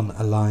not born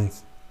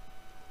alive.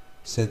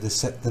 So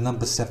the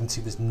number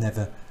 70 was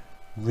never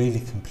really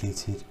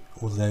completed,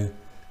 although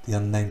the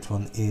unnamed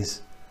one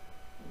is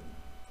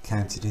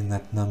counted in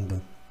that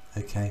number.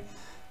 Okay,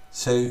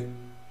 so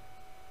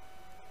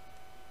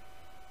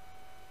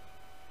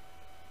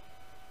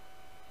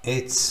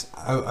it's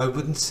I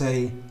wouldn't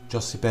say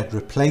Jochebed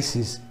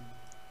replaces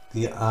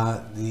the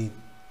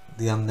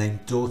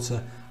unnamed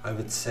daughter. I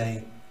would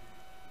say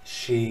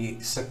she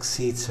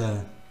succeeds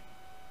her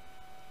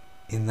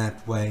in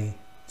that way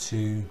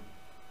to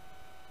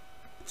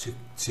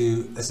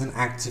as an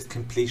act of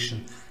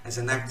completion, as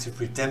an act of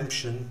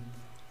redemption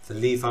for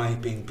Levi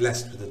being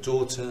blessed with a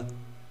daughter.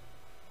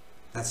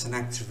 That's an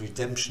act of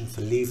redemption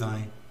for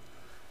Levi,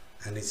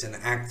 and it's an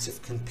act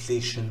of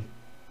completion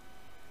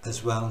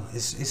as well.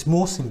 It's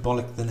more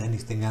symbolic than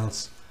anything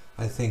else,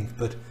 I think,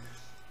 but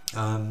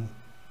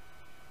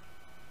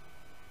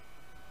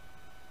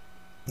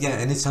yeah,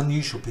 and it's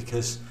unusual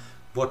because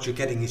what you're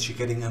getting is you're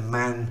getting a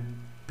man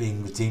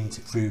being redeemed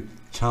through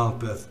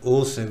childbirth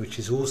also, which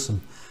is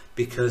awesome,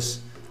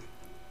 because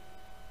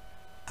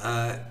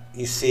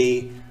you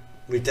see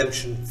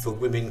redemption for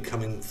women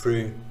coming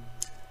through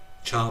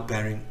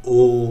childbearing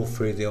all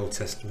through the Old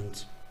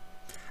Testament,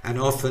 and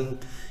often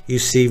you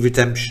see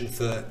redemption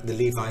for the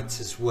Levites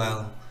as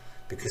well,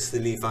 because the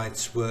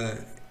Levites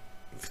were,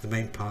 for the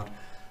main part,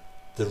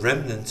 the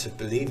remnant of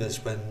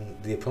believers when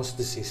the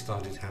apostasy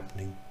started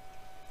happening.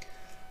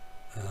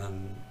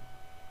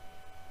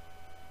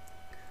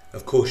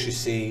 Of course, you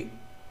see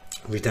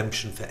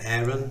redemption for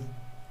Aaron.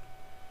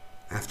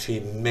 After he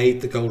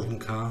made the golden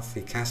calf,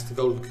 he cast the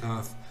golden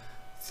calf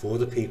for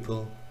the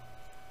people.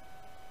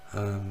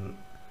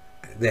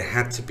 There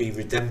had to be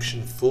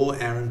redemption for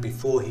Aaron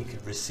before he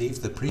could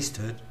receive the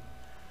priesthood,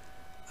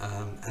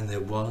 and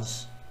there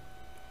was.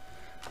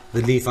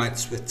 The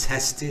Levites were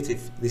tested.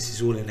 If this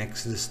is all in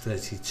Exodus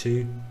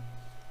 32,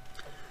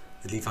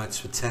 the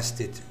Levites were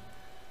tested.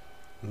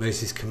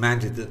 Moses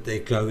commanded that they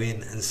go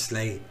in and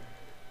slay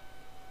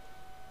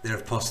their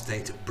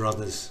apostate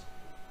brothers,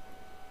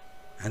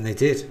 and they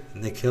did,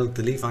 and they killed,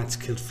 the Levites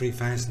killed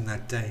 3,000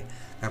 that day.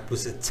 That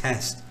was a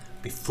test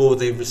before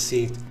they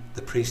received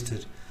the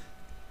priesthood,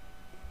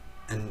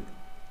 and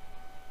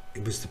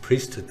it was the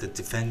priesthood that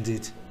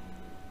defended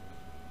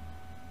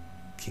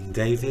King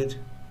David,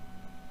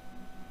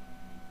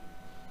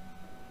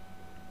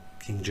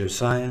 King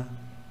Josiah,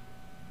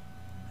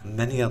 and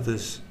many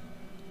others.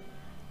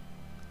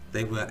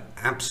 They were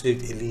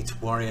absolute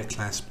elite warrior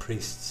class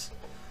priests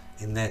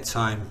in their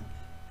time,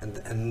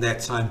 and their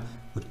time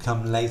would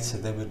come later.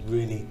 They would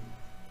really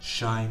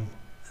shine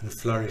and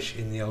flourish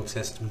in the Old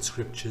Testament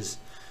scriptures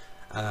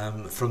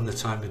from the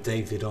time of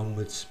David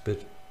onwards.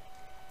 But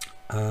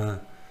yeah,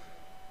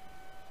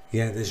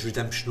 there's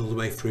redemption all the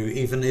way through,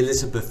 even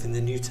Elizabeth in the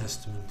New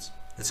Testament.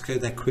 Let's go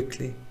there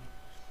quickly.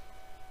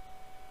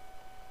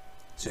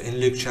 So in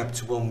Luke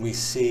chapter 1 we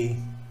see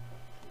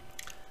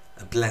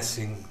a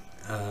blessing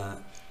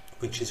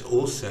which is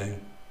also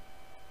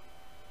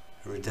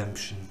a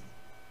redemption.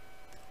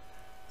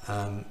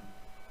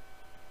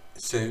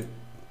 So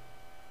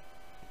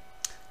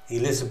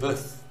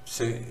Elizabeth,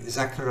 so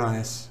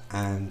Zacharias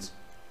and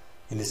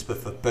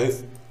Elizabeth are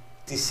both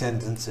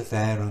descendants of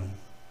Aaron,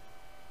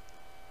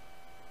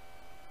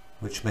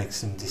 which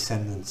makes them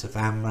descendants of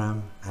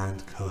Amram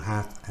and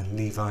Kohath and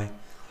Levi.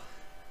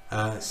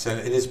 So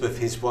Elizabeth,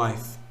 his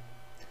wife,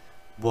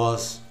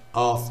 was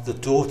of the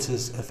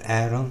daughters of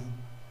Aaron,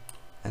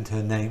 and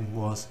her name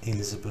was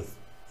Elizabeth.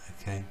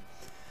 Okay,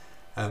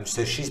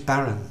 so she's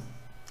barren.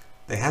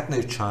 They had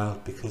no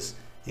child because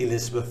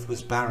Elizabeth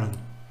was barren,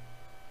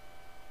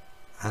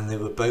 and they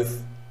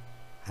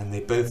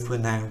both were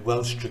now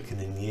well stricken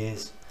in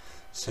years.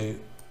 So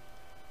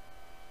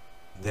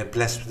they're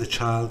blessed with a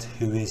child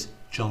who is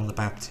John the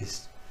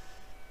Baptist.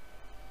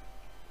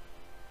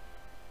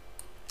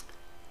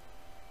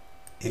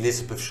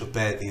 Elizabeth shall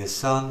bear thee a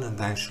son, and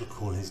thou shalt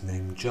call his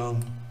name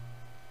John.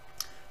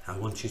 I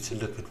want you to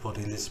look at what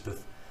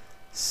Elizabeth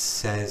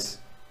says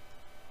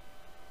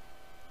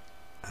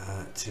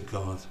to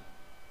God.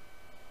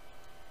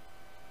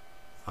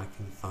 If I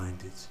can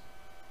find it.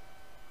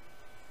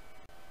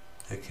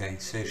 Okay,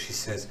 so she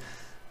says,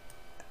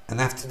 and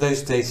after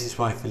those days his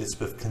wife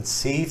Elizabeth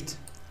conceived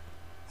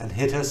and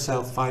hid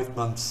herself 5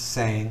 months,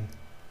 saying,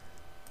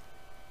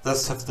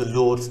 thus hath the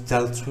Lord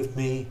dealt with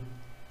me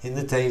in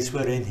the days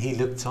wherein he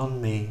looked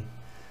on me,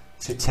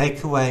 to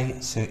take away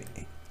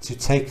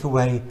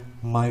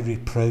my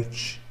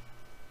reproach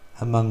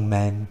among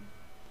men.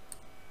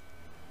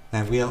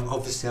 Now we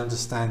obviously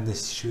understand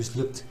this. She was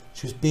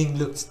being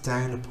looked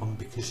down upon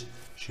because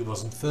she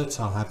wasn't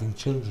fertile, having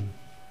children.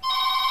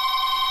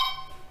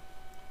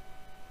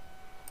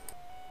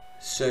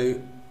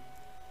 So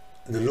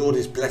the Lord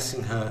is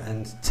blessing her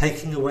and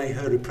taking away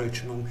her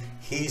reproach among.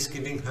 He's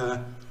giving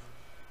her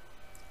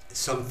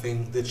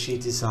something that she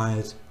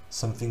desired,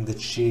 something that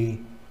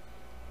she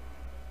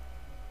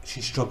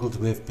struggled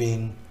with,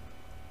 being,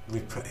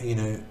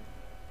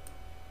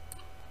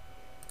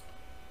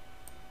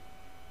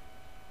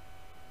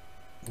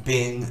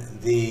 being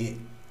the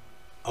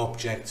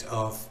object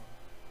of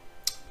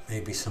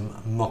maybe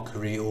some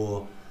mockery,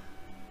 or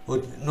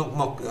not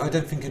mock. I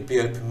don't think it'd be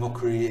open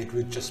mockery. It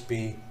would just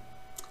be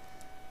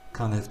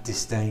kind of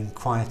disdain,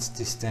 quiet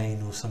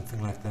disdain, or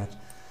something like that.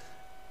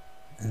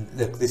 And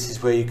look, this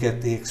is where you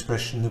get the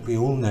expression that we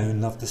all know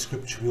and love, the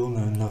scripture we all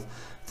know and love,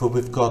 for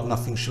with God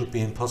nothing shall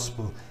be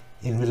impossible,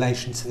 in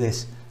relation to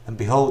this. And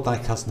behold, thy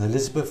cousin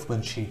Elizabeth,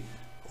 when she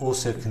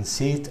also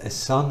conceived a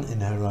son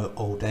in her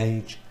old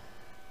age,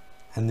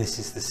 and this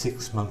is the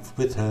 6th month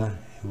with her,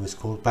 who was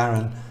called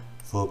barren,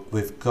 for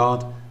with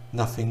God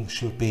nothing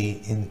shall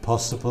be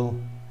impossible.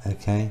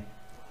 Okay,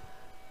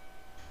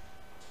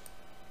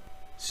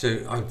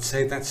 so I'd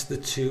say that's the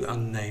two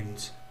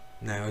unnamed.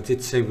 Now I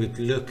did say we'd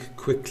look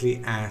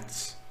quickly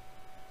at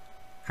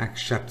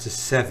Acts chapter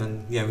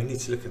 7. Yeah, we need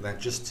to look at that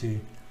just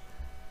to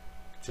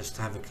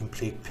have a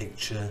complete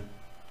picture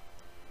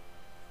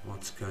of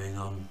what's going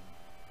on.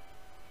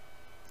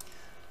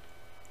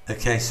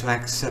 Okay, so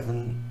Acts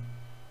 7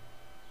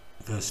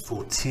 verse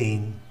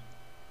 14.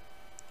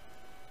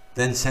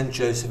 Then sent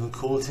Joseph and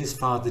called his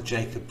father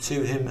Jacob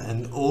to him,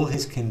 and all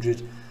his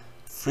kindred,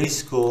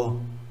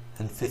 75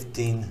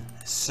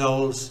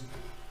 souls.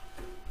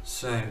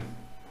 So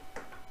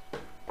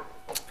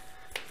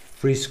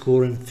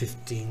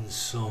 75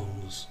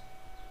 souls.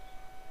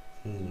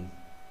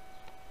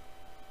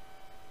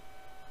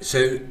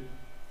 So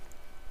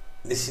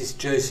this is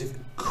Joseph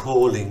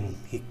calling.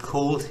 He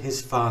called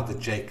his father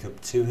Jacob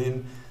to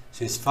him.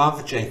 So his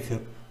father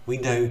Jacob, we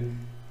know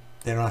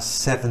there are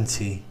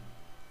 70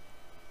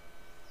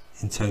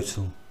 in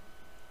total.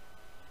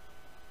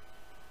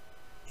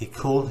 He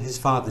called his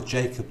father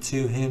Jacob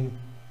to him.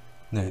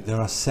 No, there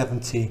are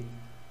 70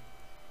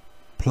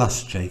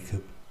 plus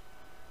Jacob,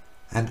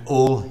 and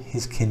all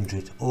his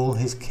kindred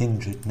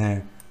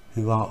now.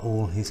 Who are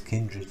all his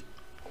kindred?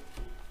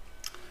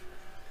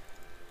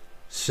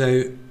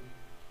 So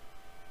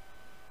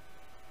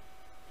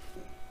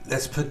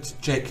let's put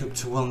Jacob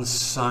to one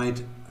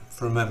side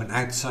for a moment,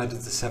 outside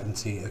of the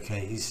 70.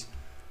 Okay, he's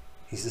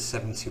the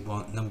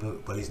 71 number.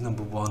 Well, he's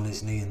number 1,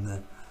 isn't he,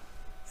 in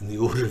the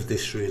order of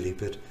this, really?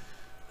 But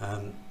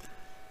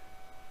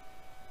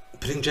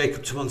putting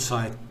Jacob to one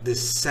side, there's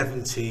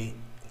 70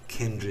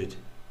 kindred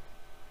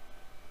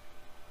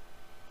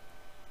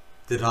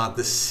that are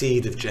the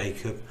seed of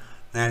Jacob.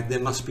 Now there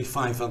must be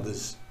 5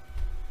 others.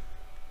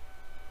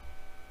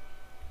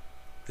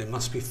 There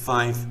must be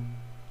 5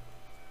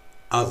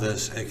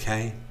 others.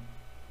 Okay,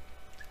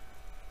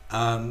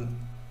 and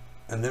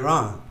there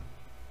are.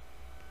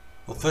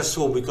 Well, first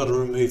of all, we've got to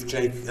remove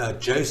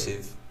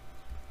Joseph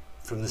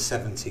from the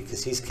 70,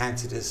 because he's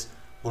counted as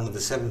one of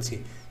the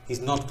 70. He's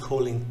not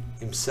calling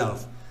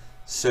himself.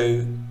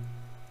 So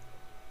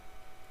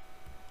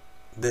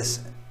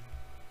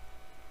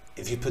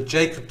if you put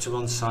Jacob to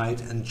one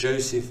side and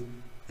Joseph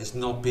as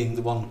not being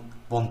the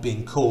one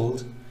being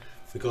called,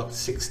 we've got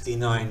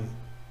 69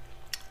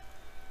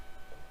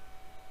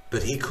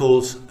 but he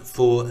calls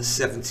for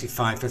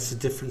 75. That's a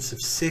difference of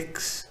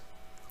 6.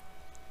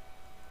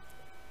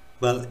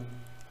 Well,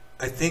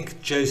 I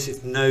think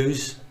Joseph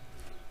knows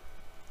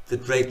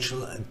that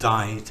Rachel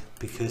died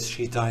because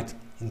she died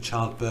in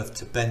childbirth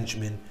to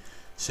Benjamin.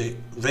 So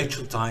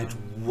Rachel died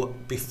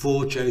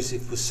before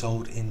Joseph was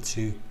sold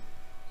into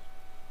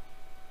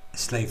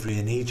slavery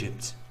in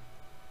Egypt.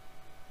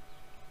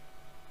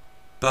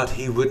 But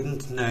he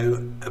wouldn't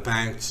know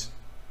about,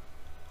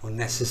 or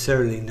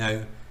necessarily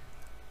know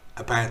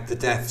about, the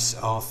deaths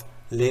of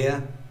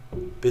Leah,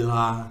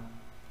 Bilhah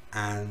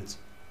and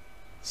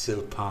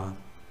Zilpah,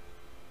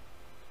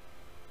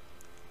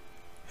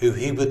 who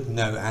he would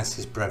know as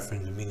his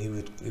brethren. I mean,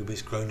 he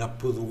was grown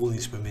up with all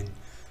these women,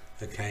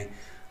 okay?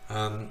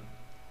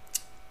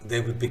 They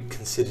would be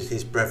considered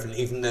his brethren,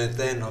 even though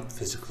they're not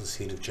physical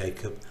seed of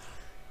Jacob.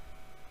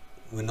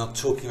 We're not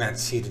talking about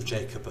seed of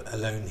Jacob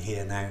alone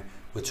here now.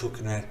 We're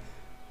talking about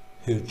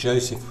who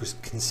Joseph was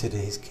considered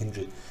his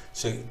kindred.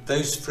 So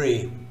those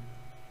three,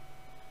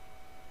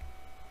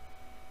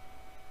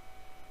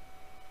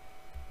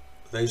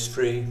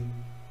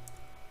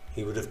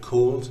 he would have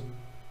called.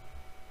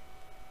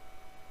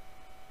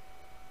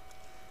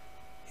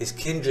 His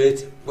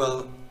kindred,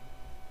 well,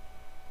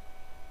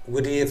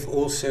 would he have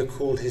also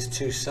called his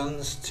 2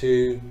 sons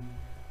to,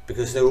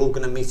 because they're all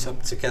going to meet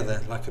up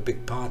together like a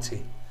big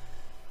party?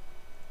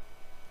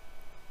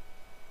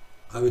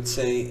 I would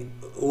say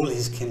all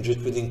his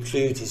kindred would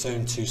include his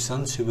own 2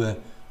 sons who were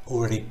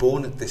already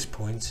born at this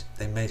point.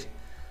 They may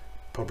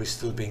probably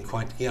still been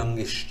quite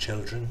youngish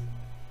children.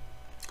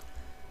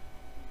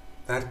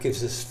 That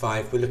gives us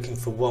 5. We're looking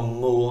for one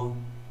more.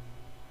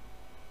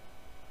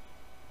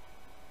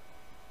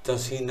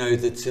 Does he know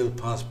that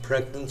Zilpah's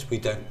pregnant? We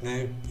don't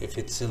know. If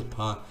it's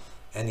Zilpah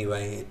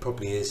anyway, it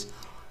probably is.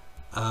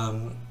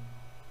 Yeah,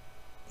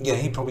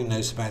 he probably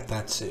knows about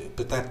that too.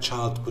 But that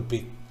child would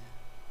be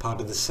part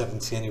of the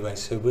 70 anyway.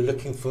 So we're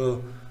looking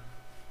for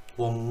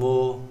one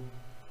more.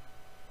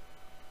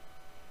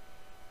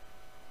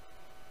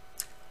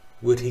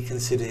 Would he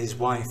consider his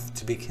wife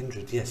to be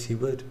kindred? Yes, he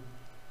would.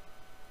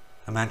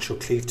 A man shall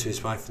cleave to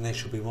his wife and they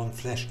shall be one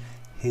flesh.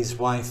 His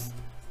wife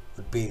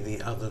would be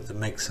the other that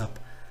makes up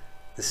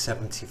the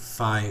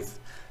 75.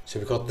 So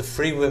we've got the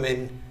 3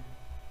 women.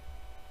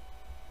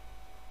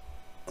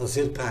 Oh,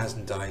 Zilpah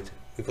hasn't died.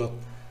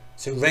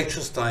 So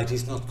Rachel's died,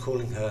 he's not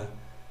calling her.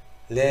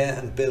 Leah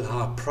and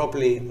Bilhah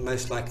probably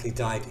most likely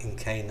died in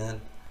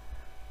Canaan.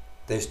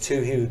 There's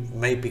 2 he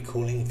may be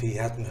calling if he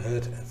hadn't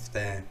heard of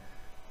their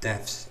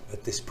deaths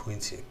at this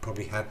point. He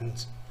probably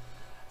hadn't.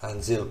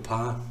 And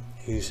Zilpah,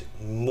 who's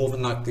more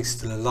than likely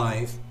still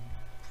alive.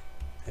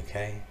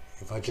 Okay,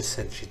 if I just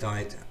said she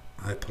died,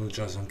 I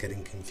apologise, I'm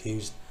getting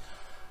confused.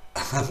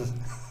 Because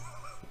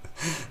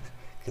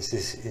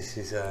this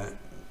is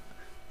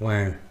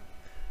wow.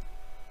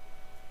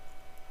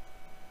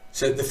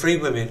 So the 3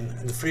 women,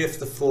 and the 3 of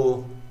the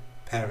 4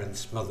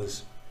 parents,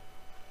 mothers,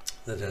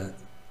 that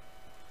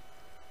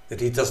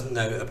he doesn't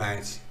know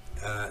about.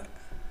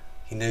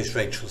 He knows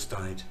Rachel's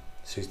died,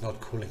 so he's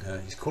not calling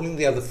her. He's calling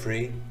the other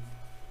 3.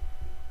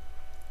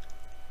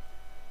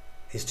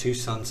 His 2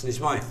 sons and his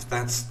wife.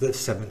 That's the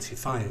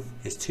 75.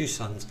 His 2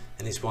 sons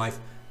and his wife.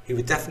 He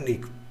would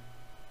definitely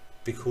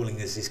be calling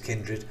as his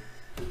kindred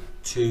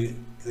to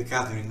the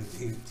gathering.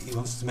 He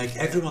wants to make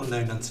everyone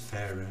known unto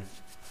Pharaoh.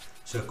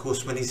 So of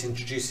course when he's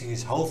introducing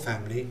his whole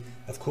family,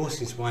 of course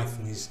his wife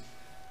and his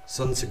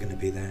sons are going to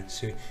be there.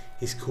 So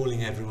he's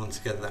calling everyone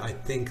together. I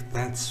think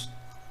that's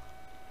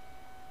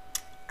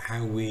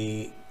how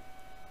we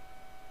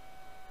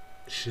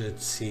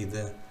should see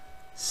the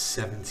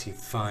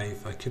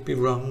 75. I could be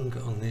wrong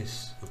on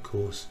this, of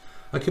course.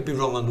 I could be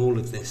wrong on all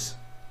of this,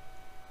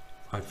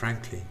 quite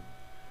frankly.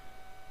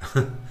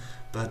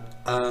 But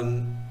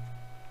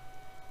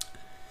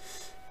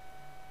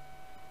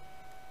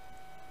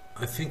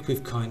I think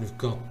we've kind of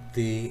got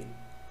the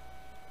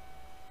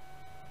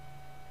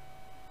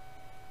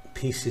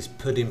pieces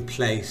put in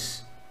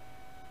place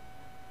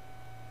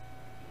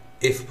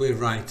if we're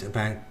right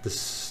about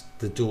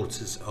the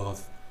daughters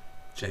of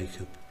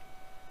Jacob.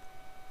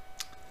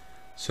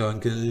 So I'm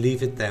going to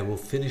leave it there. We'll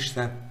finish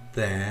that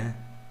there.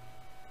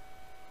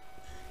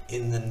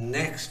 In the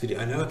next video,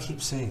 I know I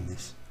keep saying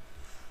this.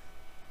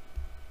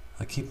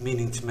 I keep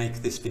meaning to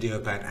make this video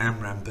about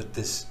Amram,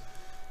 but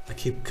I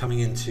keep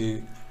coming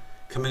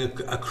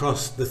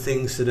across the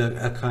things that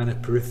are kind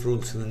of peripheral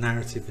to the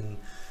narrative and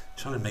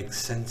trying to make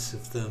sense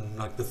of them,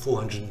 like the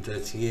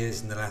 430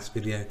 years in the last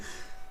video,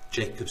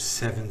 Jacob's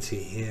 70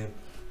 here.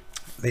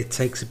 It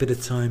takes a bit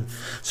of time.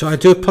 So I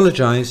do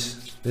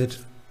apologise that,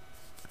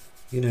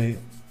 you know,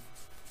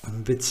 I'm a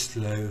bit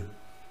slow,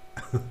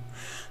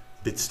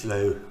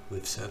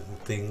 with certain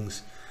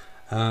things,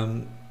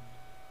 but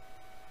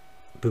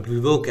we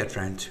will get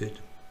round to it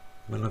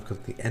when I've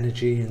got the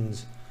energy.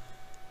 And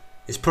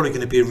it's probably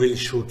going to be a really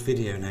short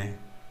video now.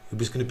 It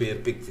was going to be a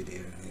big video,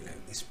 you know,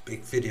 this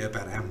big video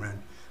about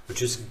Amram,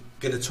 which is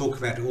going to talk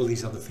about all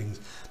these other things,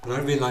 but I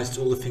realised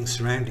all the things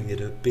surrounding it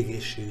are big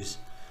issues,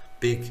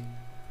 big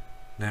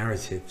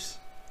narratives.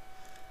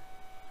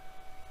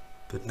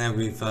 But now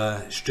we've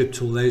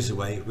stripped all those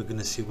away, we're going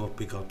to see what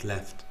we got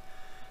left.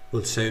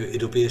 Well, so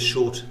it'll be a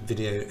short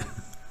video,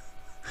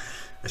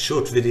 a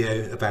short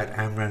video about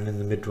Amran and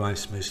the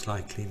midwives, most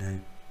likely now,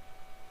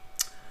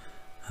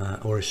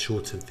 or a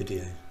shorter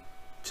video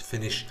to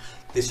finish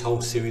this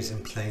whole series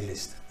and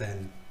playlist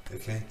then.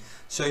 Okay,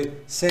 so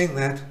saying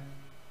that,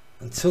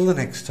 until the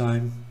next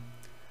time,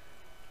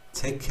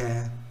 take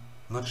care,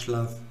 much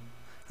love,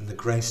 and the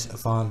grace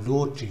of our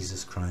Lord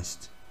Jesus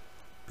Christ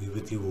be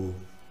with you all.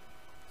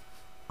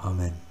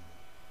 Amen.